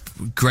the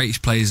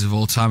greatest players of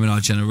all time in our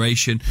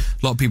generation.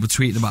 A lot of people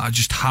tweeting about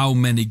just how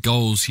many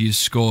goals he has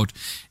scored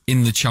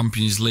in the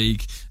Champions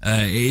League.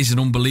 It is an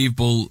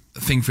unbelievable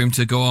thing for him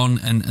to go on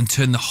and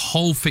turn the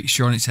whole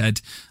fixture on its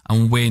head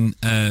and win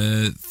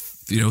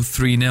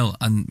 3-0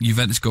 and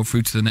Juventus go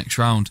through to the next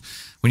round.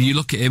 When you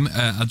look at him,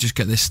 I'll just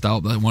get this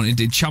stat that I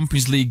wanted. In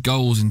Champions League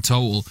goals in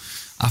total,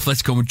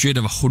 Atletico Madrid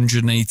have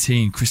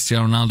 118.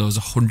 Cristiano Ronaldo has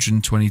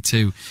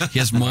 122. He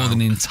has more than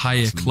the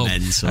entire club.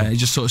 It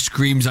just sort of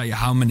screams at you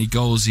how many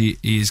goals he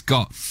has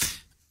got.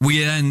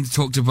 We then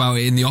talked about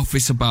it in the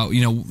office about,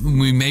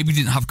 we maybe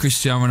didn't have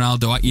Cristiano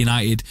Ronaldo at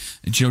United,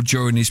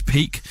 during his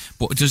peak,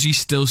 but does he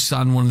still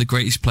stand one of the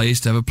greatest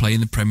players to ever play in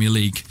the Premier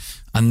League?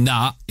 And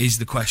that is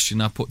the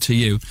question I put to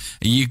you.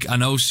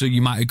 And also you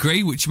might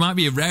agree, which might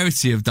be a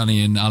rarity of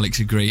Danny and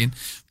Alex agreeing,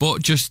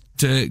 but just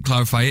to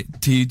clarify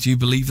it, do you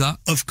believe that?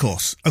 Of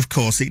course.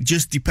 It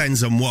just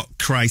depends on what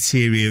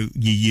criteria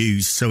you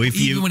use. So if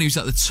Even when he was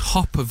at the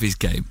top of his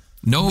game.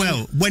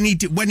 Well, when he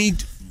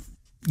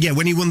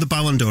won the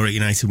Ballon d'Or at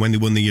United, when they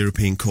won the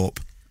European Cup,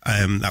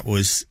 that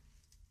was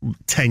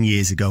 10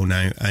 years ago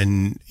now,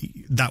 and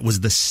that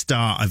was the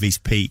start of his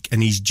peak,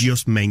 and he's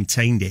just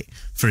maintained it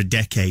for a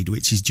decade,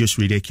 which is just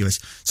ridiculous.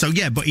 So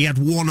yeah, but he had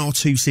 1 or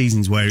 2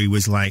 seasons where he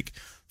was like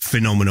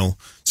phenomenal.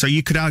 So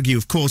you could argue,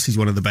 of course, he's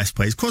one of the best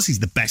players. Of course, he's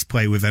the best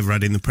player we've ever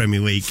had in the Premier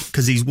League,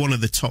 because he's one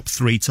of the top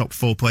 3, top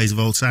 4 players of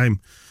all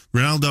time.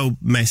 Ronaldo,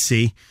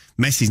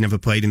 Messi's never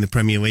played in the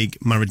Premier League.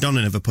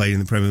 Maradona never played in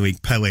the Premier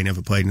League. Pele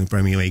never played in the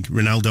Premier League.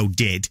 Ronaldo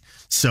did.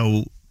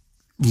 So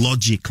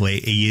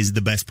logically, he is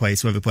the best player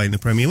to ever play in the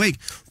Premier League.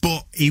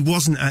 But he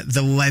wasn't at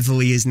the level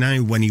he is now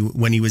when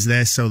he was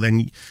there. So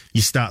then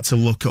you start to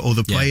look at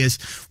other players.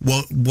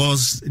 What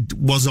was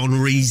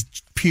Henry's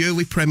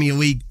purely Premier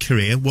League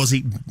career? Was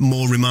it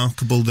more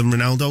remarkable than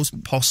Ronaldo's?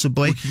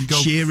 Possibly.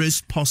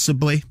 Shearer's?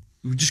 Possibly.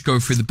 We'll just go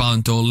through the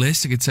Ballon d'Or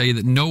list. I can tell you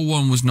that no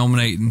one was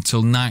nominated until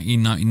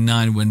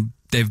 1999 when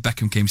David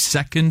Beckham came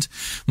second.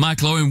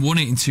 Michael Owen won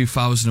it in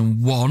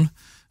 2001.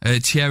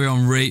 Thierry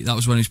Henry, that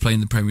was when he was playing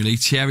in the Premier League.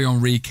 Thierry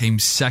Henry came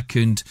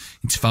second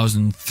in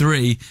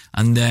 2003.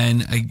 And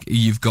then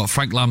you've got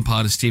Frank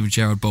Lampard and Steven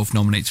Gerrard both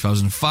nominated in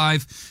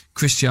 2005.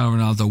 Cristiano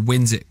Ronaldo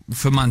wins it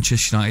for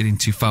Manchester United in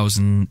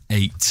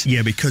 2008.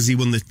 Yeah, because he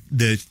won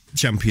the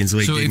Champions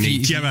League, didn't he?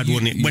 Gerrard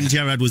won it. When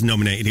Gerrard was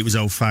nominated, it was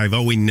 2005.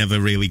 Owen never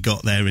really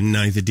got there, and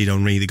neither did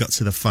Henry. They got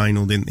to the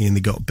final, didn't they? And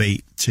they got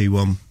beat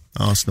 2-1.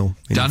 Arsenal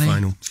in Danny, the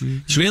final.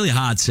 It's really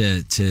hard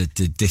to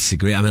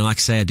disagree. I mean, like I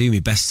say, I do my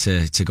best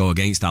to go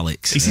against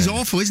Alex. This is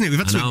awful, isn't it? We've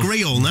had to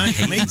agree all night.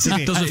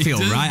 It doesn't feel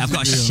right. I've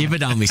got a shiver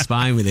down my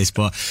spine with this,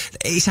 but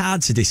it's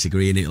hard to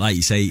disagree. And it, like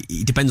you say,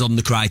 it depends on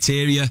the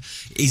criteria.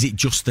 Is it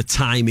just the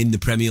time in the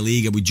Premier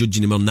League? Are we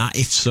judging him on that?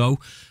 If so,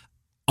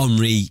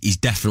 Henry is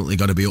definitely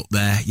got to be up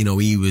there. You know,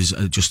 he was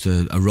just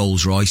a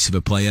Rolls Royce of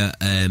a player.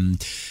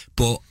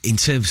 But in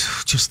terms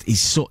of just,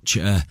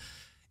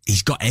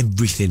 he's got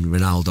everything,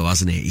 Ronaldo,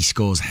 hasn't he? He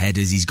scores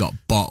headers, he's got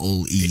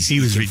bottle, he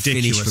was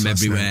ridiculous from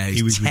everywhere.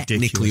 He was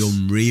technically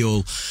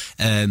unreal.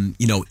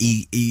 You know,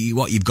 he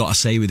what you've got to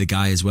say with the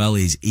guy as well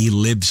is he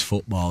lives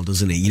football,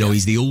 doesn't he? You know,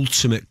 he's the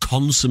ultimate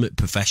consummate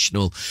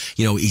professional.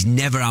 You know, he's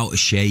never out of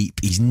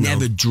shape. He's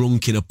never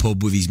drunk in a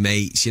pub with his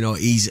mates. You know,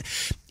 he's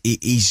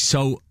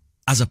so.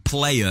 As a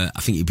player, I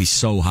think it'd be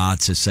so hard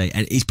to say,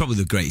 and he's probably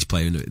the greatest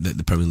player that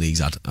the Premier League's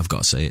had. I've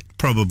got to say it.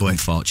 Probably,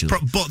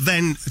 unfortunately. But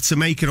then, to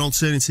make an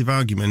alternative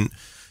argument,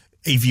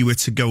 if you were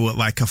to go at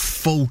like a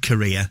full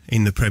career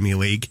in the Premier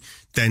League,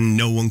 then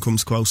no one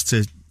comes close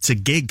to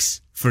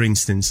Giggs, for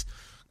instance.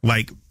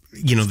 Like,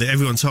 you know,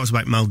 everyone talks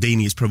about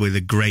Maldini as probably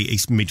the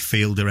greatest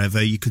midfielder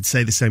ever. You could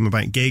say the same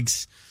about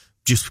Giggs,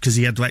 just because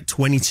he had like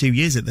 22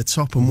 years at the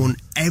top and won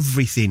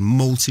everything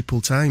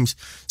multiple times.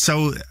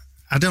 So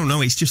I don't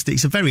know.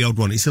 It's a very odd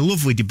one. It's a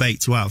lovely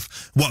debate to have.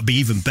 What'd be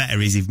even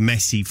better is if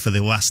Messi, for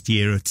the last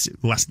year or two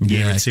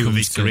of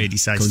his career,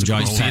 decides to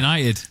join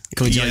United.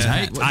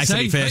 I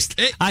said it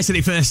first. I said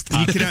it first. You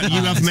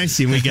have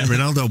Messi and we get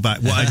Ronaldo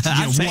back. Imagine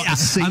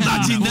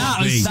that.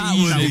 That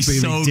would be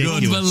so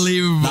good.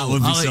 Unbelievable. That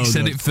would be Alex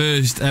said it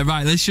first.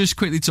 Right, let's just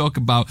quickly talk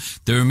about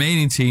the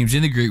remaining teams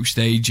in the group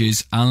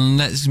stages, and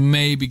let's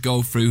maybe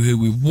go through who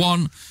we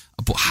want,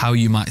 but how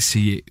you might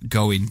see it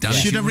going. Danny,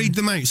 should I read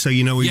them out so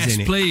you know who's in it?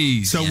 Yes,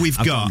 please. So we've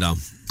got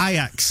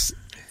Ajax,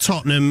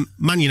 Tottenham,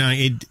 Man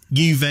United,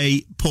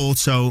 Juve,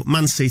 Porto,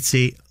 Man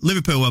City,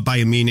 Liverpool or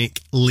Bayern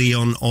Munich,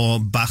 Lyon or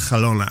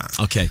Barcelona.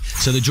 Okay,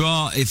 so the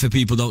draw, if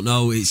people don't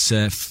know, it's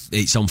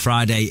on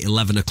Friday,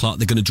 11 o'clock.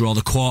 They're going to draw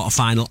the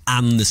quarter-final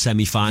and the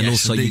semi-final,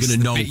 so you're going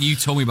to know. You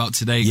told me about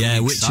today. Yeah,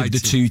 which of the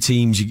two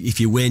teams, if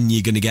you win,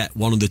 you're going to get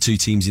one of the two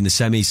teams in the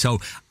semi. So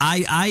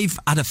I've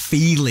had a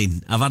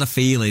feeling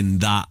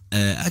that,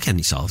 again,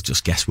 it's all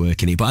just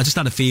guesswork in it, but I just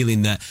had a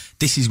feeling that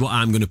this is what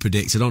I'm going to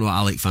predict. I don't know what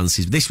Alec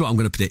fancies, but this is what I'm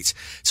going to predict.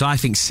 So I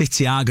think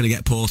City are going to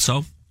get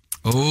Porto.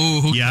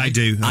 Oh, okay. Yeah, I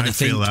do. I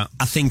feel that.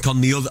 I think on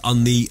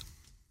the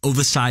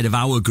other side of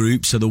our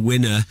group, so the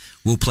winner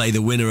will play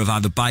the winner of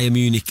either Bayern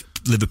Munich,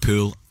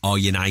 Liverpool, or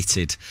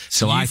United.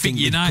 So I think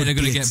United are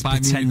going to get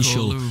Bayern Munich or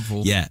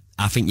Liverpool. Yeah,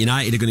 I think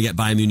United are going to get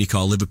Bayern Munich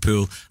or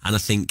Liverpool, and I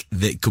think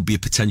that could be a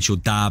potential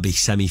derby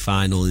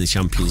semi-final in the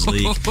Champions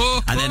League.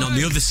 And then on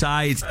the other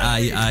side,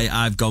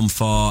 I've gone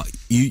for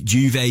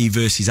Juve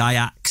versus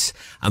Ajax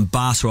and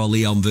Barca or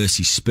Lyon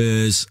versus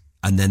Spurs.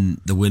 And then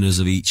the winners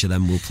of each of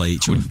them will play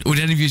each other. Would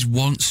any of you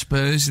want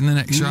Spurs in the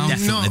next round?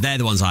 Definitely. They're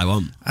the ones I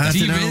want. Do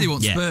you really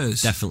want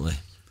Spurs? Definitely.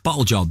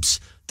 Bottle jobs.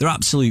 They're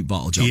absolute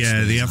bottle jobs. Yeah,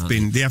 Spurs, they have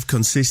been. They have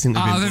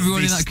consistently been. Out of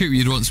everyone in that group,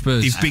 you'd want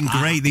Spurs. They've been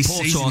great this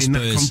season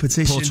in that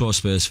competition. Porto or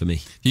Spurs for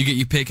me. You get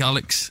your pick,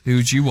 Alex. Who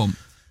would you want?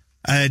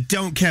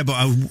 Don't care, but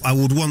I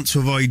would want to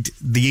avoid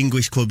the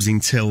English clubs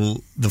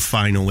until the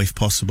final, if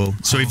possible.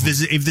 So if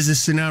there's a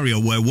scenario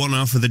where one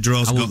half of the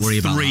draw's got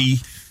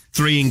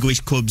three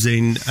English clubs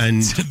in, and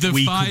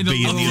we could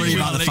be in the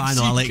about the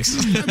final, Alex.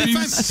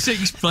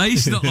 Sixth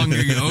place not long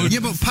ago. Yeah,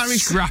 but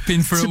Paris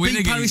scrapping for a win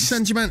against Paris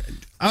Saint-Germain.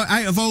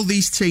 Out of all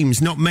these teams,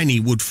 not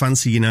many would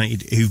fancy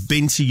United, who've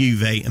been to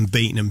Juve and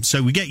beaten them.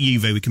 So we get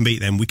Juve, we can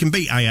beat them. We can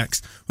beat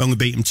Ajax. We only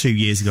beat them 2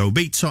 years ago. We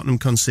beat Tottenham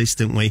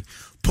consistently.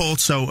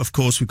 Porto, of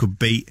course, we could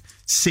beat.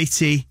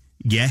 City,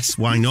 yes,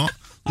 why not?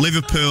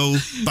 Liverpool,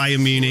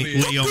 Bayern Munich,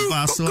 Lyon,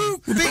 Barcelona.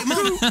 We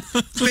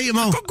beat them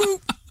all.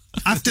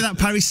 After that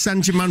Paris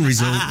Saint-Germain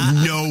result,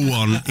 no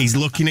one is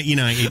looking at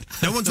United.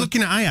 No one's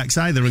looking at Ajax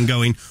either and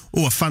going,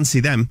 oh, I fancy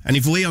them. And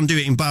if Lyon do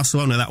it in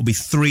Barcelona, that'll be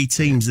 3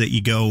 teams that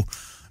you go,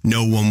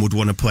 no one would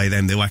want to play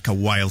them. They're like a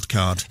wild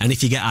card. And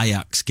if you get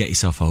Ajax, get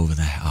yourself over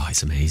there. Oh,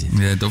 it's amazing.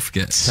 Yeah, don't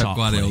forget Pep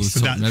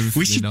Guardiola's.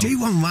 We should do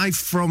one live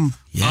from...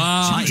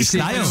 Yeah, like your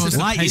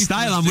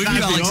style. I'm with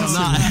you, Alex, on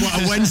that.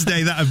 What a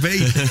Wednesday that'd be.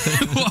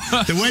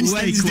 The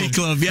Wednesday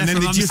Club. Yeah, and then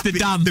from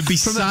Amsterdam. There'd be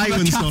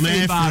silence on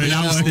air for an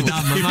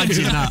hour.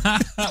 Imagine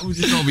that. That was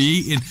just all be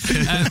eating.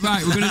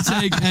 Right, we're going to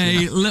take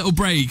a little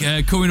break.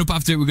 Coming up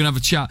after it, we're going to have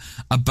a chat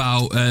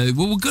about...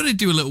 we're going to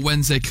do a little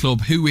Wednesday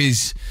Club. Who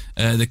is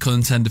the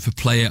contender for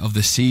Player of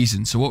the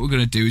Season? So what we're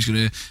going to do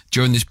is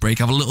during this break,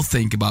 have a little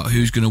think about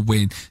who's going to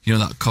win,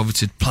 that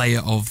coveted Player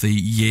of the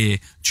Year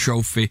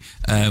trophy.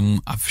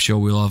 I'm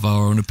sure we'll have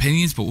our own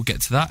opinions, but we'll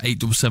get to that.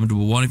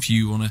 87711 if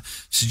you want to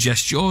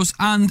suggest yours.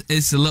 And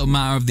it's a little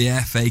matter of the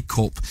FA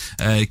Cup.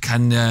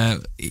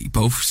 Can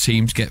both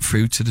teams get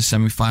through to the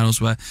semi-finals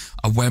where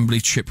a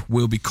Wembley trip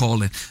will be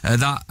calling?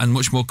 That and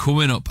much more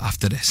coming up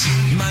after this.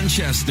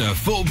 Manchester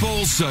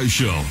Football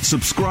Social.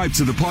 Subscribe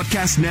to the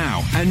podcast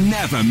now and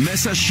never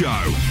miss a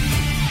show.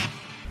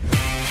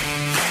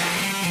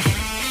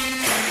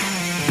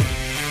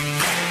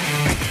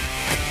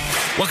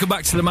 Welcome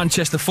back to the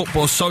Manchester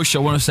Football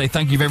Social. I want to say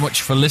thank you very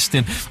much for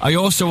listening. I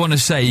also want to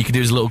say you can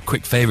do us a little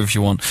quick favour if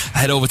you want.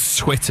 Head over to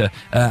Twitter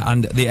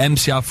and the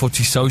MCR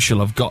Footy Social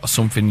have got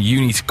something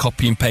you need to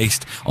copy and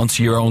paste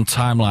onto your own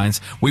timelines.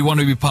 We want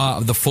to be part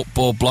of the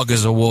Football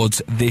Bloggers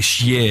Awards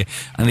this year.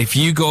 And if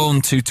you go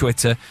onto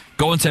Twitter,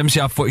 go onto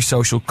MCR Footy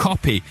Social,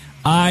 copy,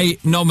 I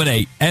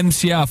nominate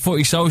MCR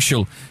Footy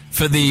Social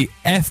for the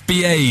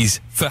FBAs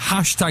for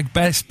hashtag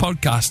best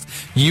podcast.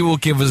 You will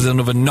give us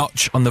another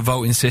notch on the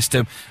voting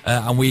system.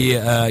 And we,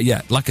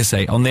 like I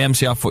say, on the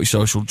MCR Footy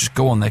Social, just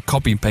go on there,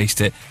 copy and paste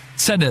it,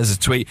 send it as a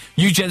tweet.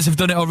 You gents have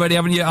done it already,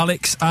 haven't you,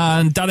 Alex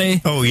and Danny?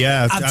 Oh,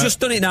 yeah. I've just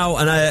done it now,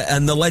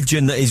 and the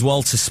legend that is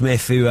Walter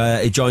Smith,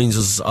 who joins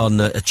us on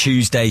a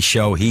Tuesday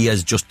show, he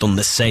has just done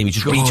the same. He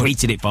just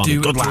retweeted it for me.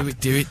 Good lad.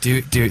 Do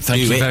it.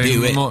 Thank you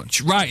very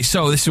much. Right,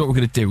 so this is what we're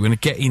going to do. We're going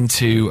to get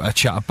into a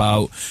chat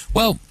about,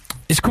 well,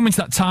 it's coming to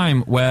that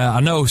time where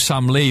I know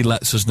Sam Lee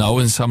lets us know,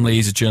 and Sam Lee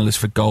is a journalist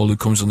for Goal who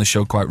comes on the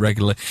show quite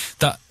regularly,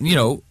 that,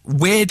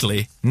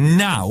 weirdly,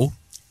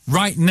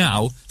 right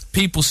now,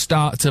 people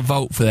start to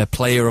vote for their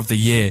Player of the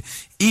Year,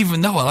 even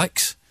though,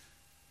 Alex,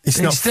 it's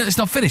not finished. It's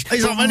not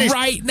finished.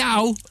 Right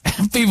now,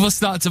 people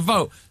start to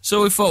vote.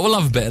 So we thought, we'll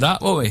have a bit of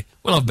that, won't we?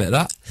 We'll have a bit of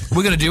that.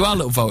 We're going to do our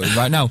little voting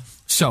right now.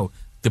 So,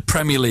 the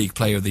Premier League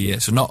Player of the Year.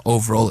 So not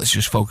overall, let's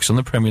just focus on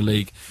the Premier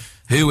League.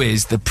 Who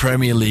is the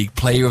Premier League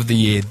Player of the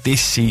Year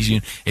this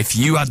season? If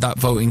you had that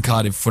voting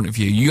card in front of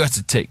you, you had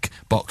to tick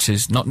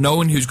boxes, not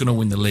knowing who's going to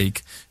win the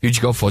league. Who'd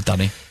you go for,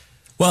 Danny?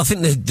 Well, I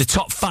think the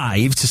top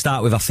 5 to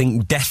start with, I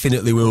think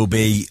definitely will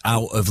be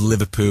out of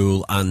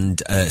Liverpool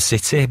and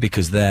City,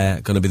 because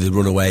they're going to be the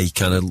runaway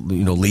kind of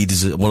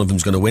leaders. One of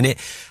them's going to win it.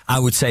 I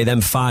would say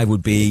them 5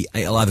 would be,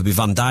 it'll either be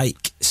Van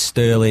Dijk,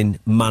 Sterling,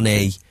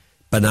 Mane,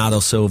 Bernardo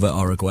Silva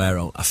or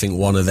Aguero. I think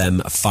one of them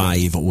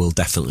 5 will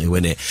definitely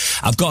win it.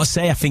 I've got to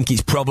say, I think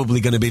it's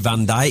probably going to be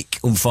Van Dijk,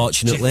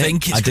 unfortunately. Do you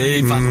think it's going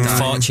to be Van Dijk?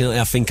 Unfortunately,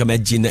 I think I'm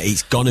edging that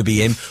it's going to be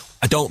him.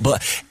 I don't,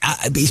 but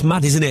it's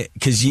mad, isn't it?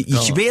 Because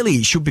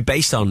it should be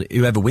based on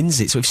whoever wins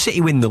it. So if City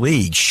win the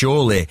league,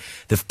 surely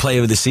the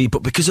Player of the Season.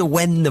 But because of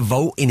when the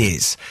voting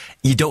is,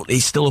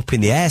 it's still up in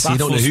the air, so you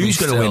don't know who's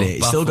going to win it.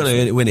 It's still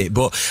going to win it.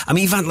 But I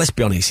mean, let's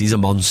be honest, he's a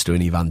monster,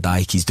 isn't he, Van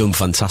Dijk? He's done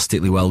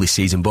fantastically well this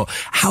season. But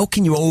how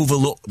can you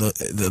overlook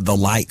the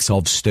likes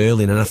of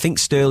Sterling? And I think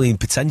Sterling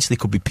potentially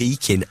could be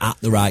peaking at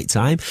the right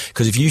time.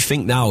 Because if you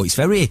think now, it's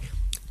very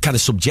kind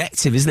of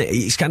subjective, isn't it?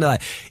 It's kind of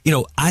like,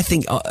 I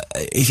think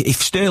if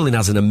Sterling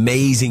has an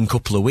amazing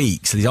couple of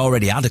weeks, and he's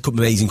already had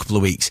amazing couple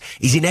of weeks,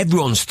 he's in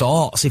everyone's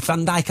thoughts. If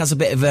Van Dijk has a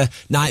bit of a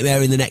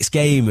nightmare in the next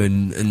game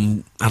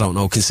and I don't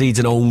know, concedes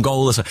an own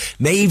goal or something,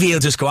 maybe he'll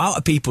just go out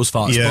of people's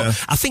thoughts. Yeah.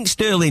 But I think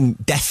Sterling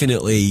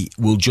definitely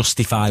will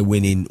justify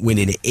winning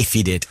it if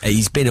he did.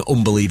 He's been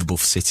unbelievable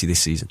for City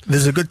this season.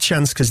 There's a good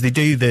chance, because they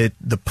do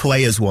the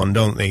players one,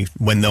 don't they?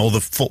 When all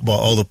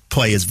the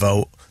players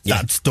vote. Yeah.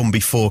 That's done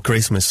before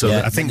Christmas, so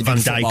I think Van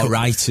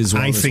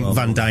Dijk.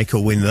 Van Dijk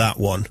will win that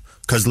one,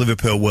 because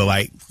Liverpool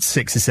were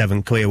 6 or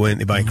 7 clear, weren't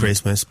they, by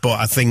Christmas?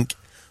 But I think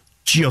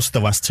just the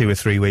last 2 or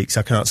 3 weeks,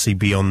 I can't see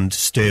beyond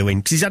Sterling,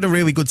 because he's had a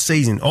really good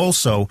season.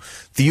 Also,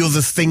 the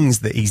other things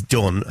that he's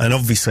done, and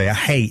obviously I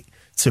hate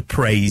to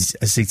praise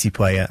a City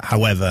player,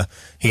 however,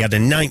 he had a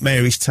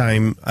nightmarish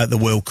time at the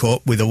World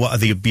Cup with a lot of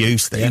the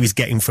abuse that he was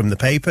getting from the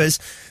papers.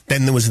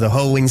 Then there was the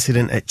whole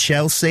incident at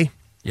Chelsea.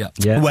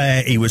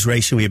 Where he was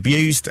racially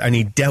abused, and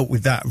he dealt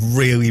with that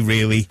really,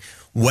 really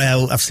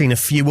well. I've seen a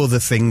few other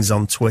things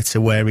on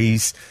Twitter where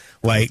he's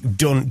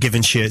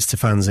given shirts to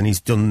fans, and he's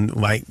done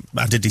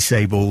had a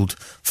disabled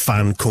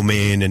fan come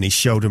in and he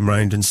showed him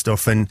round and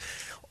stuff. And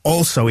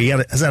also he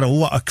has had a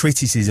lot of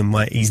criticism,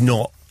 he's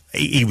not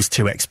he was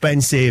too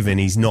expensive and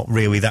he's not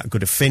really that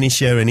good a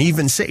finisher. And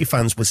even City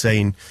fans were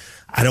saying,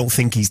 I don't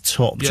think he's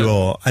top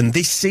draw. And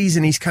this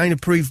season he's kind of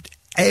proved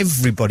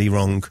everybody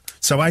wrong.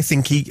 So I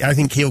think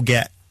he'll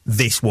get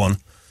this one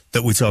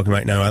that we're talking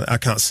about now. I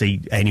can't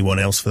see anyone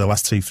else for the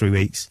last 2-3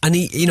 weeks. And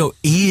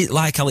he,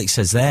 like Alex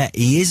says there,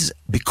 he is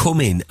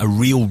becoming a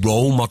real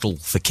role model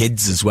for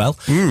kids as well.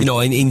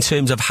 In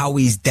terms of how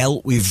he's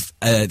dealt with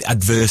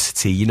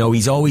adversity.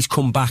 He's always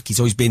come back. He's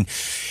always been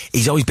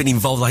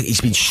involved. Like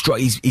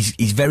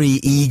he's very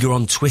eager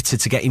on Twitter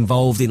to get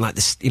involved in like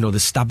the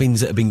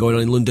stabbings that have been going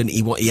on in London.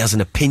 He has an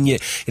opinion.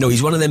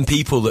 He's one of them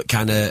people that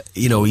kind of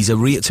he's a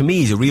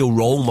real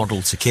role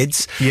model to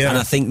kids. Yeah. And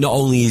I think not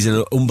only is he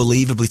an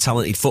unbelievably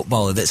talented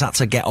footballer that's had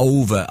to get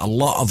over a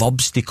lot of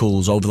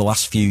obstacles over the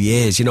last few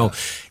years.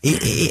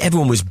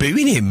 Everyone was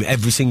booing him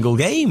every single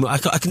game. I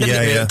can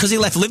never, because he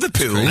left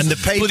Liverpool, and the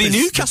bloody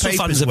Newcastle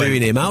fans are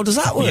booing him. How does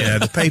that work? Yeah,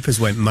 the papers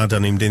went mad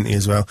on him, didn't they,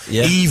 as well?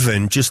 Yeah.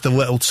 Even just a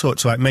little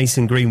touch, like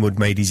Mason Greenwood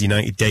made his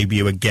United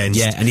debut against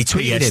and he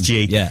tweeted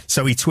PSG. Him. Yeah.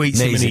 So he tweets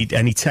him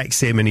and he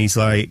texts him and he's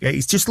like,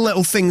 it's just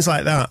little things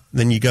like that.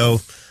 Then you go,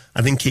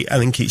 I think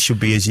it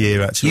should be his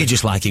year, actually. You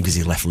just like him because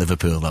he left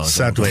Liverpool, though.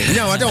 Sadly.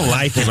 No, I don't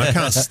like him. I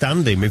can't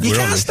stand him, if we're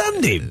honest. You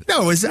can't stand him?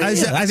 No, I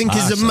think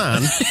as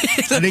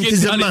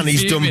a man,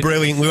 he's done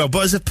brilliantly well.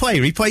 But as a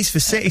player, he plays for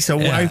City, so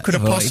how could I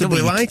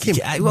possibly like him?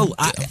 Well,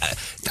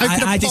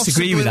 I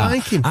disagree with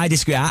that. I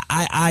disagree.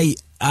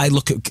 I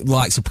look at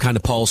likes of kind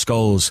of Paul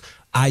Scholes.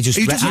 But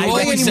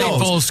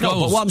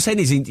what I'm saying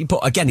is,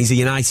 he's a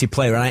United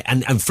player,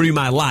 and through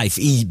my life,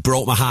 he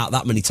broke my heart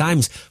that many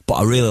times. But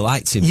I really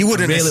liked him. You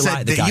wouldn't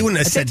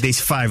have said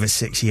this 5 or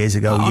 6 years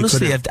ago.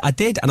 Honestly, I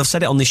did, and I've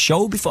said it on this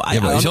show before.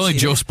 It's only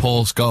just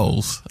Paul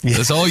Scholes. Yeah.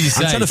 That's all you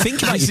say. I'm trying to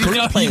think about your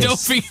current players. You don't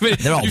think of it.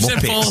 They're all you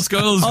said Paul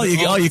Scholes. All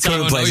your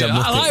current players are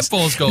Muppets. I like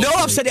Paul Scholes. No,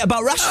 I've said it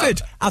about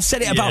Rashford. I've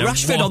said it about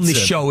Rashford on this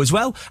show as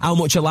well. How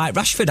much I like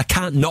Rashford. I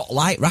can't not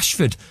like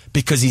Rashford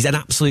because he's an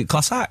absolute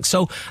class act.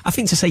 So I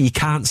think to say you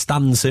can't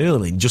stand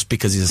Sterling just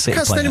because he's a City player. I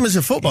can't stand him as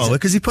a footballer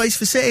because he plays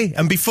for City,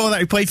 and before that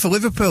he played for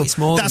Liverpool. It's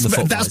more than the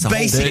football. That's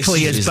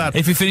basically as bad.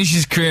 If he finishes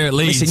his career at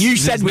Leeds. Listen, you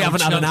said we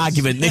haven't had an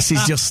argument. This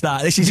is just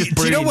that. This is just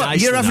do you know what?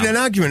 You're having an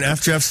argument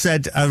after I've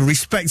said I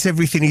respect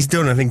everything he's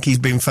done. I think he's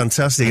been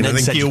fantastic, and I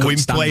think he'll win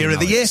Player of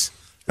the Year.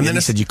 And then I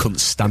said you couldn't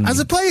stand him as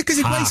a player because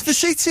he plays for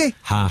City.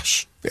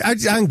 Harsh.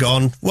 Hang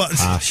on. What?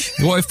 Harsh.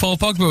 What if Paul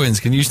Pogba wins?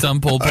 Can you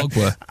stand Paul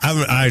Pogba? I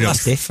don't.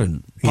 That's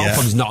different. Paul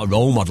Pogba's not a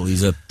role model.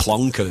 He's a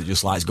plonker that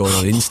just likes going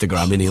on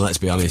Instagram, isn't he? Let's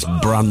be honest.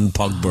 Brand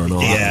Pogba and all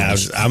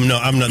that. I'm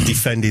not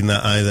defending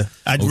that either.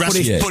 But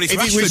if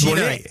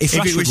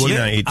Rashford was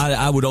United,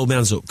 I would hold my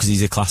hands up because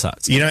he's a class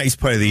act. United's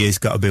Player of the Year's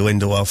got to be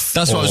Lindelof.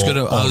 That's what I was going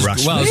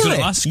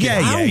to ask you.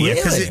 Yeah.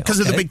 Because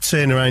of the big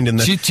turnaround in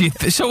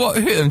the. So what?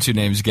 Who are them two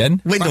names again?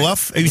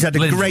 Lindelof, who's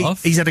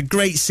had a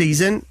great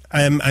season,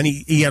 and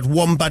he had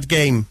one bad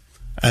game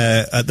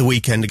at the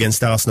weekend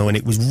against Arsenal, and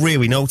it was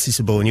really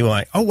noticeable. And you were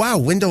like, oh wow,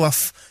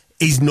 Lindelof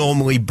is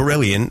normally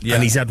brilliant,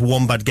 and he's had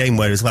one bad game,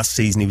 whereas last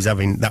season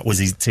that was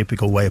his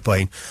typical way of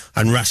playing.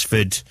 And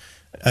Rashford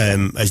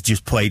has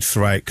just played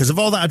throughout because of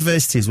all that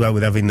adversity as well,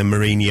 with having the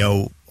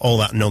Mourinho, all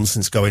that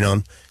nonsense going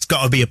on. It's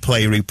got to be a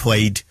player who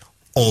played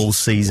all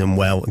season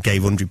well and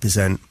gave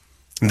 100%. And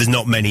there's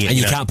not many. And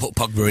you can't put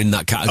Pogba in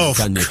that category,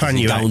 can you? Can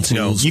you?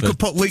 No. You could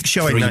put Luke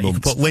Shaw in that. You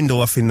could put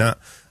Lindelof in that,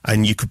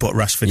 and you could put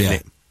Rashford in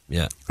it.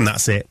 Yeah, and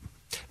that's it.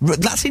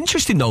 That's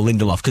interesting though,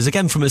 Lindelof, because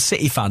again, from a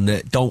City fan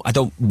that I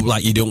don't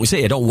like you don't with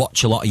City, I don't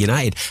watch a lot of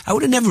United. I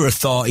would have never have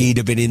thought he'd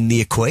have been in the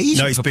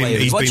equation. No,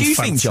 What do you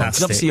think, John?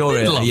 Because obviously you're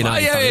a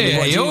United fan.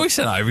 Yeah. You always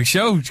said every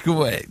show. Just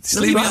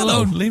leave me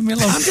alone. Leave me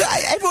alone.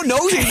 Everyone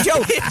knows it,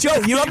 Joe.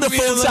 You're on the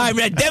full-time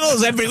Red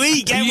Devils every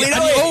week. We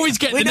know it. You always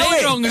get the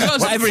name wrong as well.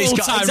 Whatever he's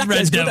got,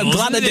 Red Devils. I'm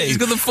glad I do. He's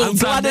got the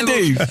full-time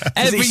Devils.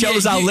 It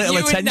shows how little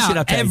attention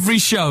I pay. Every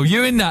show,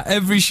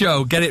 every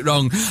show, get it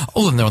wrong.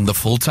 Oh, and they're on the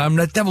full-time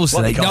Red Devils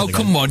today. No,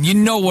 come on, you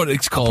know what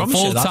it's called.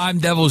 Full-time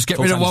Devils. Get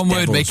rid of one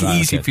word, make it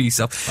easy for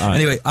yourself.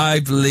 Anyway, I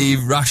believe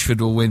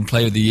Rashford will win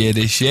Player of the Year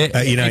this year.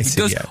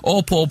 United,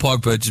 or Paul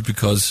Pogba, just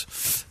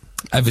because.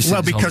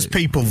 Because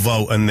people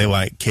vote and they're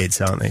like kids,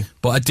 aren't they?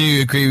 But I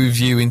do agree with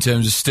you in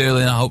terms of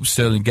Sterling. I hope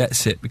Sterling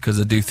gets it because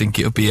I do think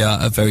it'll be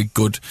a very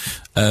good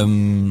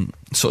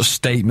sort of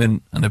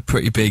statement and a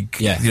pretty big.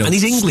 Yeah, and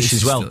he's English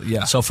as well.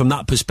 Yeah. So from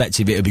that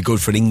perspective, it'll be good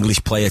for an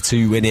English player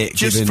to win it.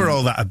 Just for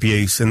all that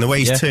abuse and the way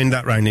he's turned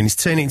that round, and he's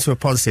turned it into a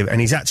positive,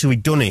 and he's actually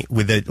done it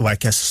with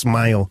a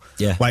smile.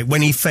 Yeah. Like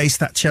when he faced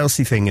that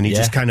Chelsea thing, and he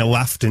just kind of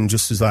laughed and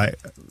just was like,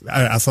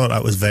 I thought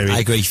that was very. I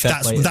agree.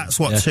 That's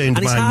what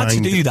turned my mind. And it's hard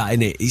to do that,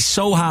 isn't it? It's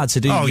so hard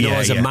to do.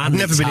 As a man,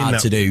 never been in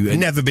that. To do.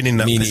 Never been in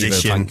that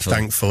position,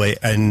 thankfully.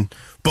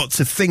 But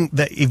to think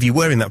that if you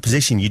were in that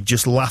position, you'd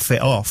just laugh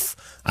it off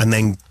and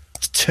then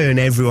turn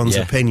everyone's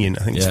opinion.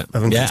 I think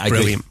it's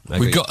brilliant.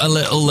 We've got a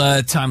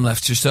little time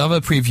left just to have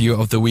a preview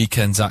of the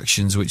weekend's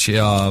actions, which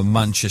are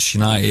Manchester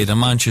United and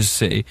Manchester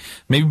City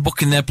maybe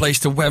booking their place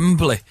to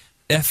Wembley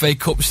FA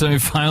Cup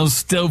semi-finals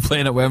still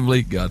playing at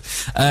Wembley. God.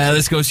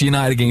 Let's go to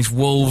United against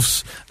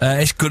Wolves.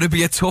 It's going to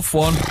be a tough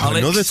one, Alex.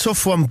 Another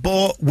tough one,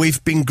 but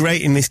we've been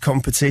great in this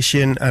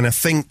competition, and I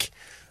think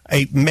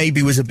it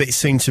maybe was a bit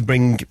soon to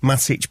bring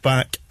Matic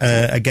back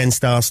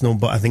against Arsenal,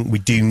 but I think we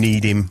do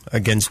need him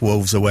against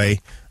Wolves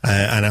away,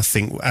 and I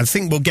think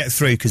we'll get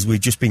through because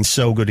we've just been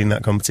so good in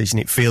that competition.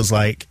 It feels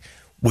like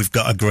we've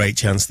got a great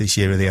chance this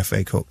year of the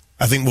FA Cup.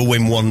 I think we'll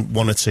win 1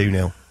 or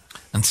 2-0.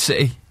 And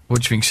City,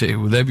 what do you think, City?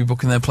 Will they be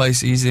booking their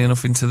place easy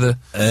enough into the...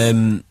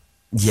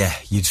 Yeah,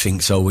 you'd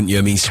think so, wouldn't you?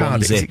 I mean,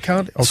 Swansea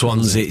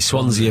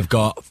have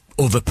got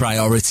other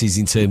priorities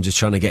in terms of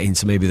trying to get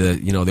into maybe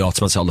the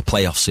automatic or the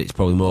playoffs. It's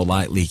probably more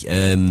likely.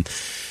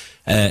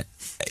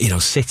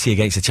 City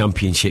against a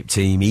championship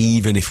team,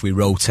 even if we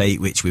rotate,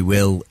 which we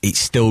will, it's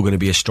still going to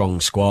be a strong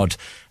squad.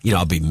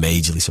 I'd be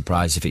majorly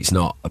surprised if it's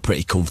not a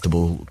pretty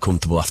comfortable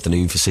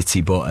afternoon for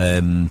City. But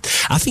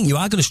I think you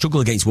are going to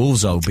struggle against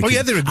Wolves, though.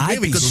 Because they're a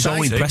really good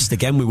so impressed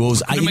again with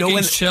Wolves.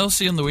 When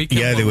Chelsea on the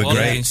weekend. Yeah, they were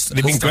great.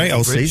 They've been great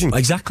all season.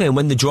 Exactly. And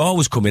when the draw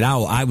was coming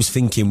out, I was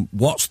thinking,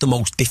 what's the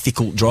most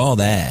difficult draw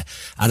there?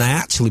 And I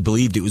actually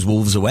believed it was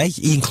Wolves away,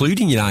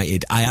 including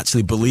United. I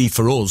actually believe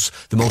for us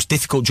the most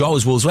difficult draw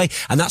was Wolves away,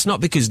 and that's not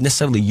because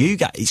necessarily you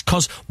guys. It's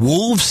because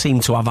Wolves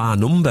seem to have our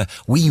number.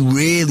 We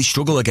really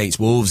struggle against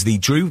Wolves. We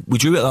drew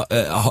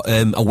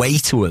away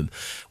to them.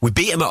 We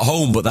beat them at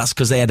home, but that's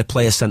because they had a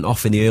player sent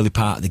off in the early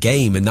part of the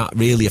game, and that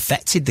really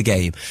affected the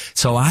game.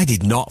 So I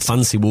did not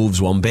fancy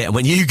Wolves one bit, and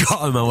when you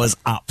got them, I was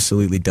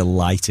absolutely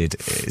delighted.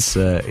 It's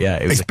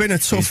been a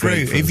tough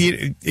route.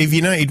 If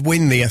United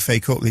win the FA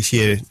Cup this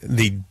year,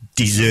 they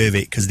deserve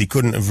it because they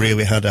couldn't have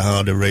really had a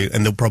harder route,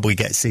 and they'll probably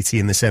get City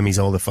in the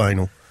semis or the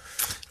final.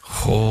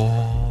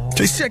 Oh.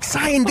 So it's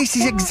exciting. This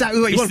is exactly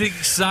what you want.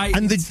 Exciting.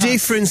 And the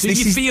difference. So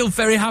you feel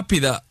very happy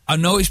that I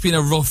know it's been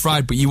a rough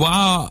ride, but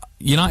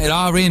United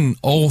are in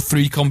all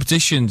 3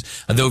 competitions,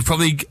 and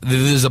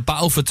there's a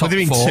battle for top 4. They're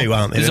in 2,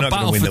 aren't they? There's a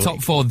battle for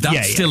top 4.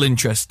 That's still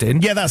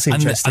interesting. Yeah, that's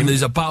interesting. And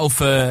there's a battle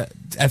for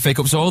FA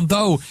Cup. So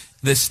although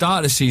the start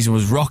of the season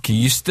was rocky,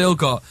 you still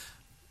got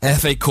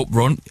FA Cup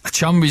run,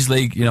 Champions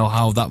League,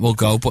 how that will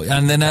go, but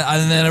and then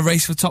a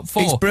race for top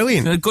 4. It's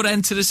brilliant. A good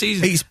end to the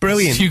season. It's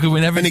brilliant. You could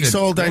win everything. And it's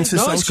all down to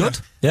Solskjaer. It's good.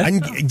 Yeah.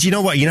 And do you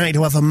know what? United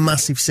will have a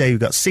massive say. We've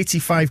got City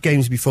 5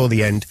 games before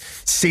the end.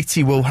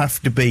 City will have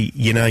to beat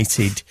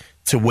United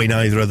to win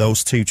either of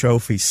those 2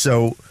 trophies.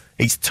 So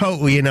it's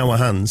totally in our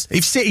hands.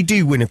 If City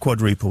do win a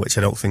quadruple, which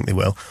I don't think they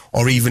will,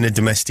 or even a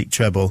domestic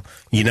treble,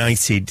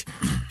 United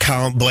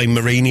can't blame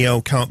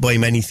Mourinho, can't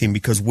blame anything,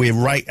 because we're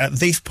right at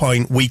this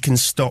point. We can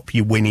stop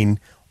you winning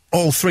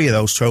all 3 of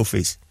those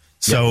trophies.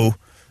 So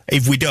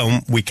if we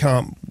don't, we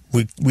can't.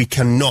 We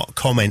cannot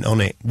comment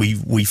on it.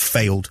 We've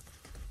failed.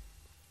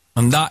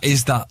 And that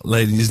is that,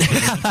 ladies and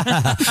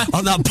gentlemen.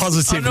 On that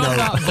positive note.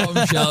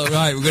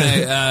 Right, we're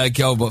going to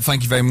go, but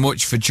thank you very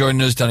much for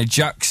joining us, Danny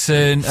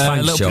Jackson. Thanks,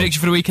 a little Joe.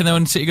 prediction for the weekend, though,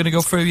 and City going to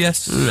go through,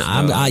 yes?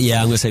 I'm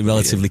going to say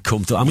relatively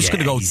comfortable. I'm just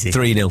going to go easy.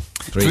 3-0.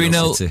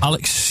 3-0,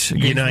 Alex.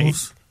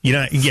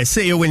 United,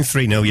 City will win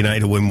 3-0,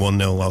 United will win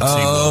 1-0. I'll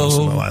see or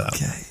something like that.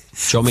 Okay.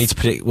 Do you want me to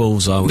predict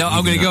Wolves? No,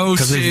 I'm going to go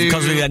because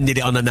we ended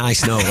it on a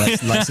nice note.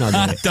 Let's not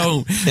do it.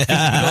 Don't.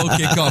 We'll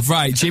kick off.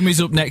 Right, Jimmy's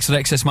up next at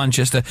XS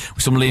Manchester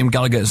with some Liam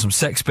Gallagher and some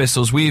Sex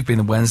Pistols. We've been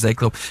the Wednesday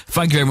Club.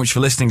 Thank you very much for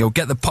listening. Go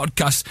get the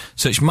podcast.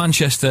 Search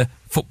Manchester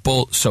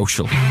Football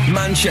Social.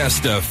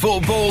 Manchester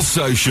Football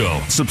Social.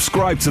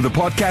 Subscribe to the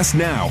podcast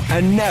now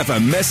and never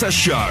miss a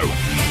show.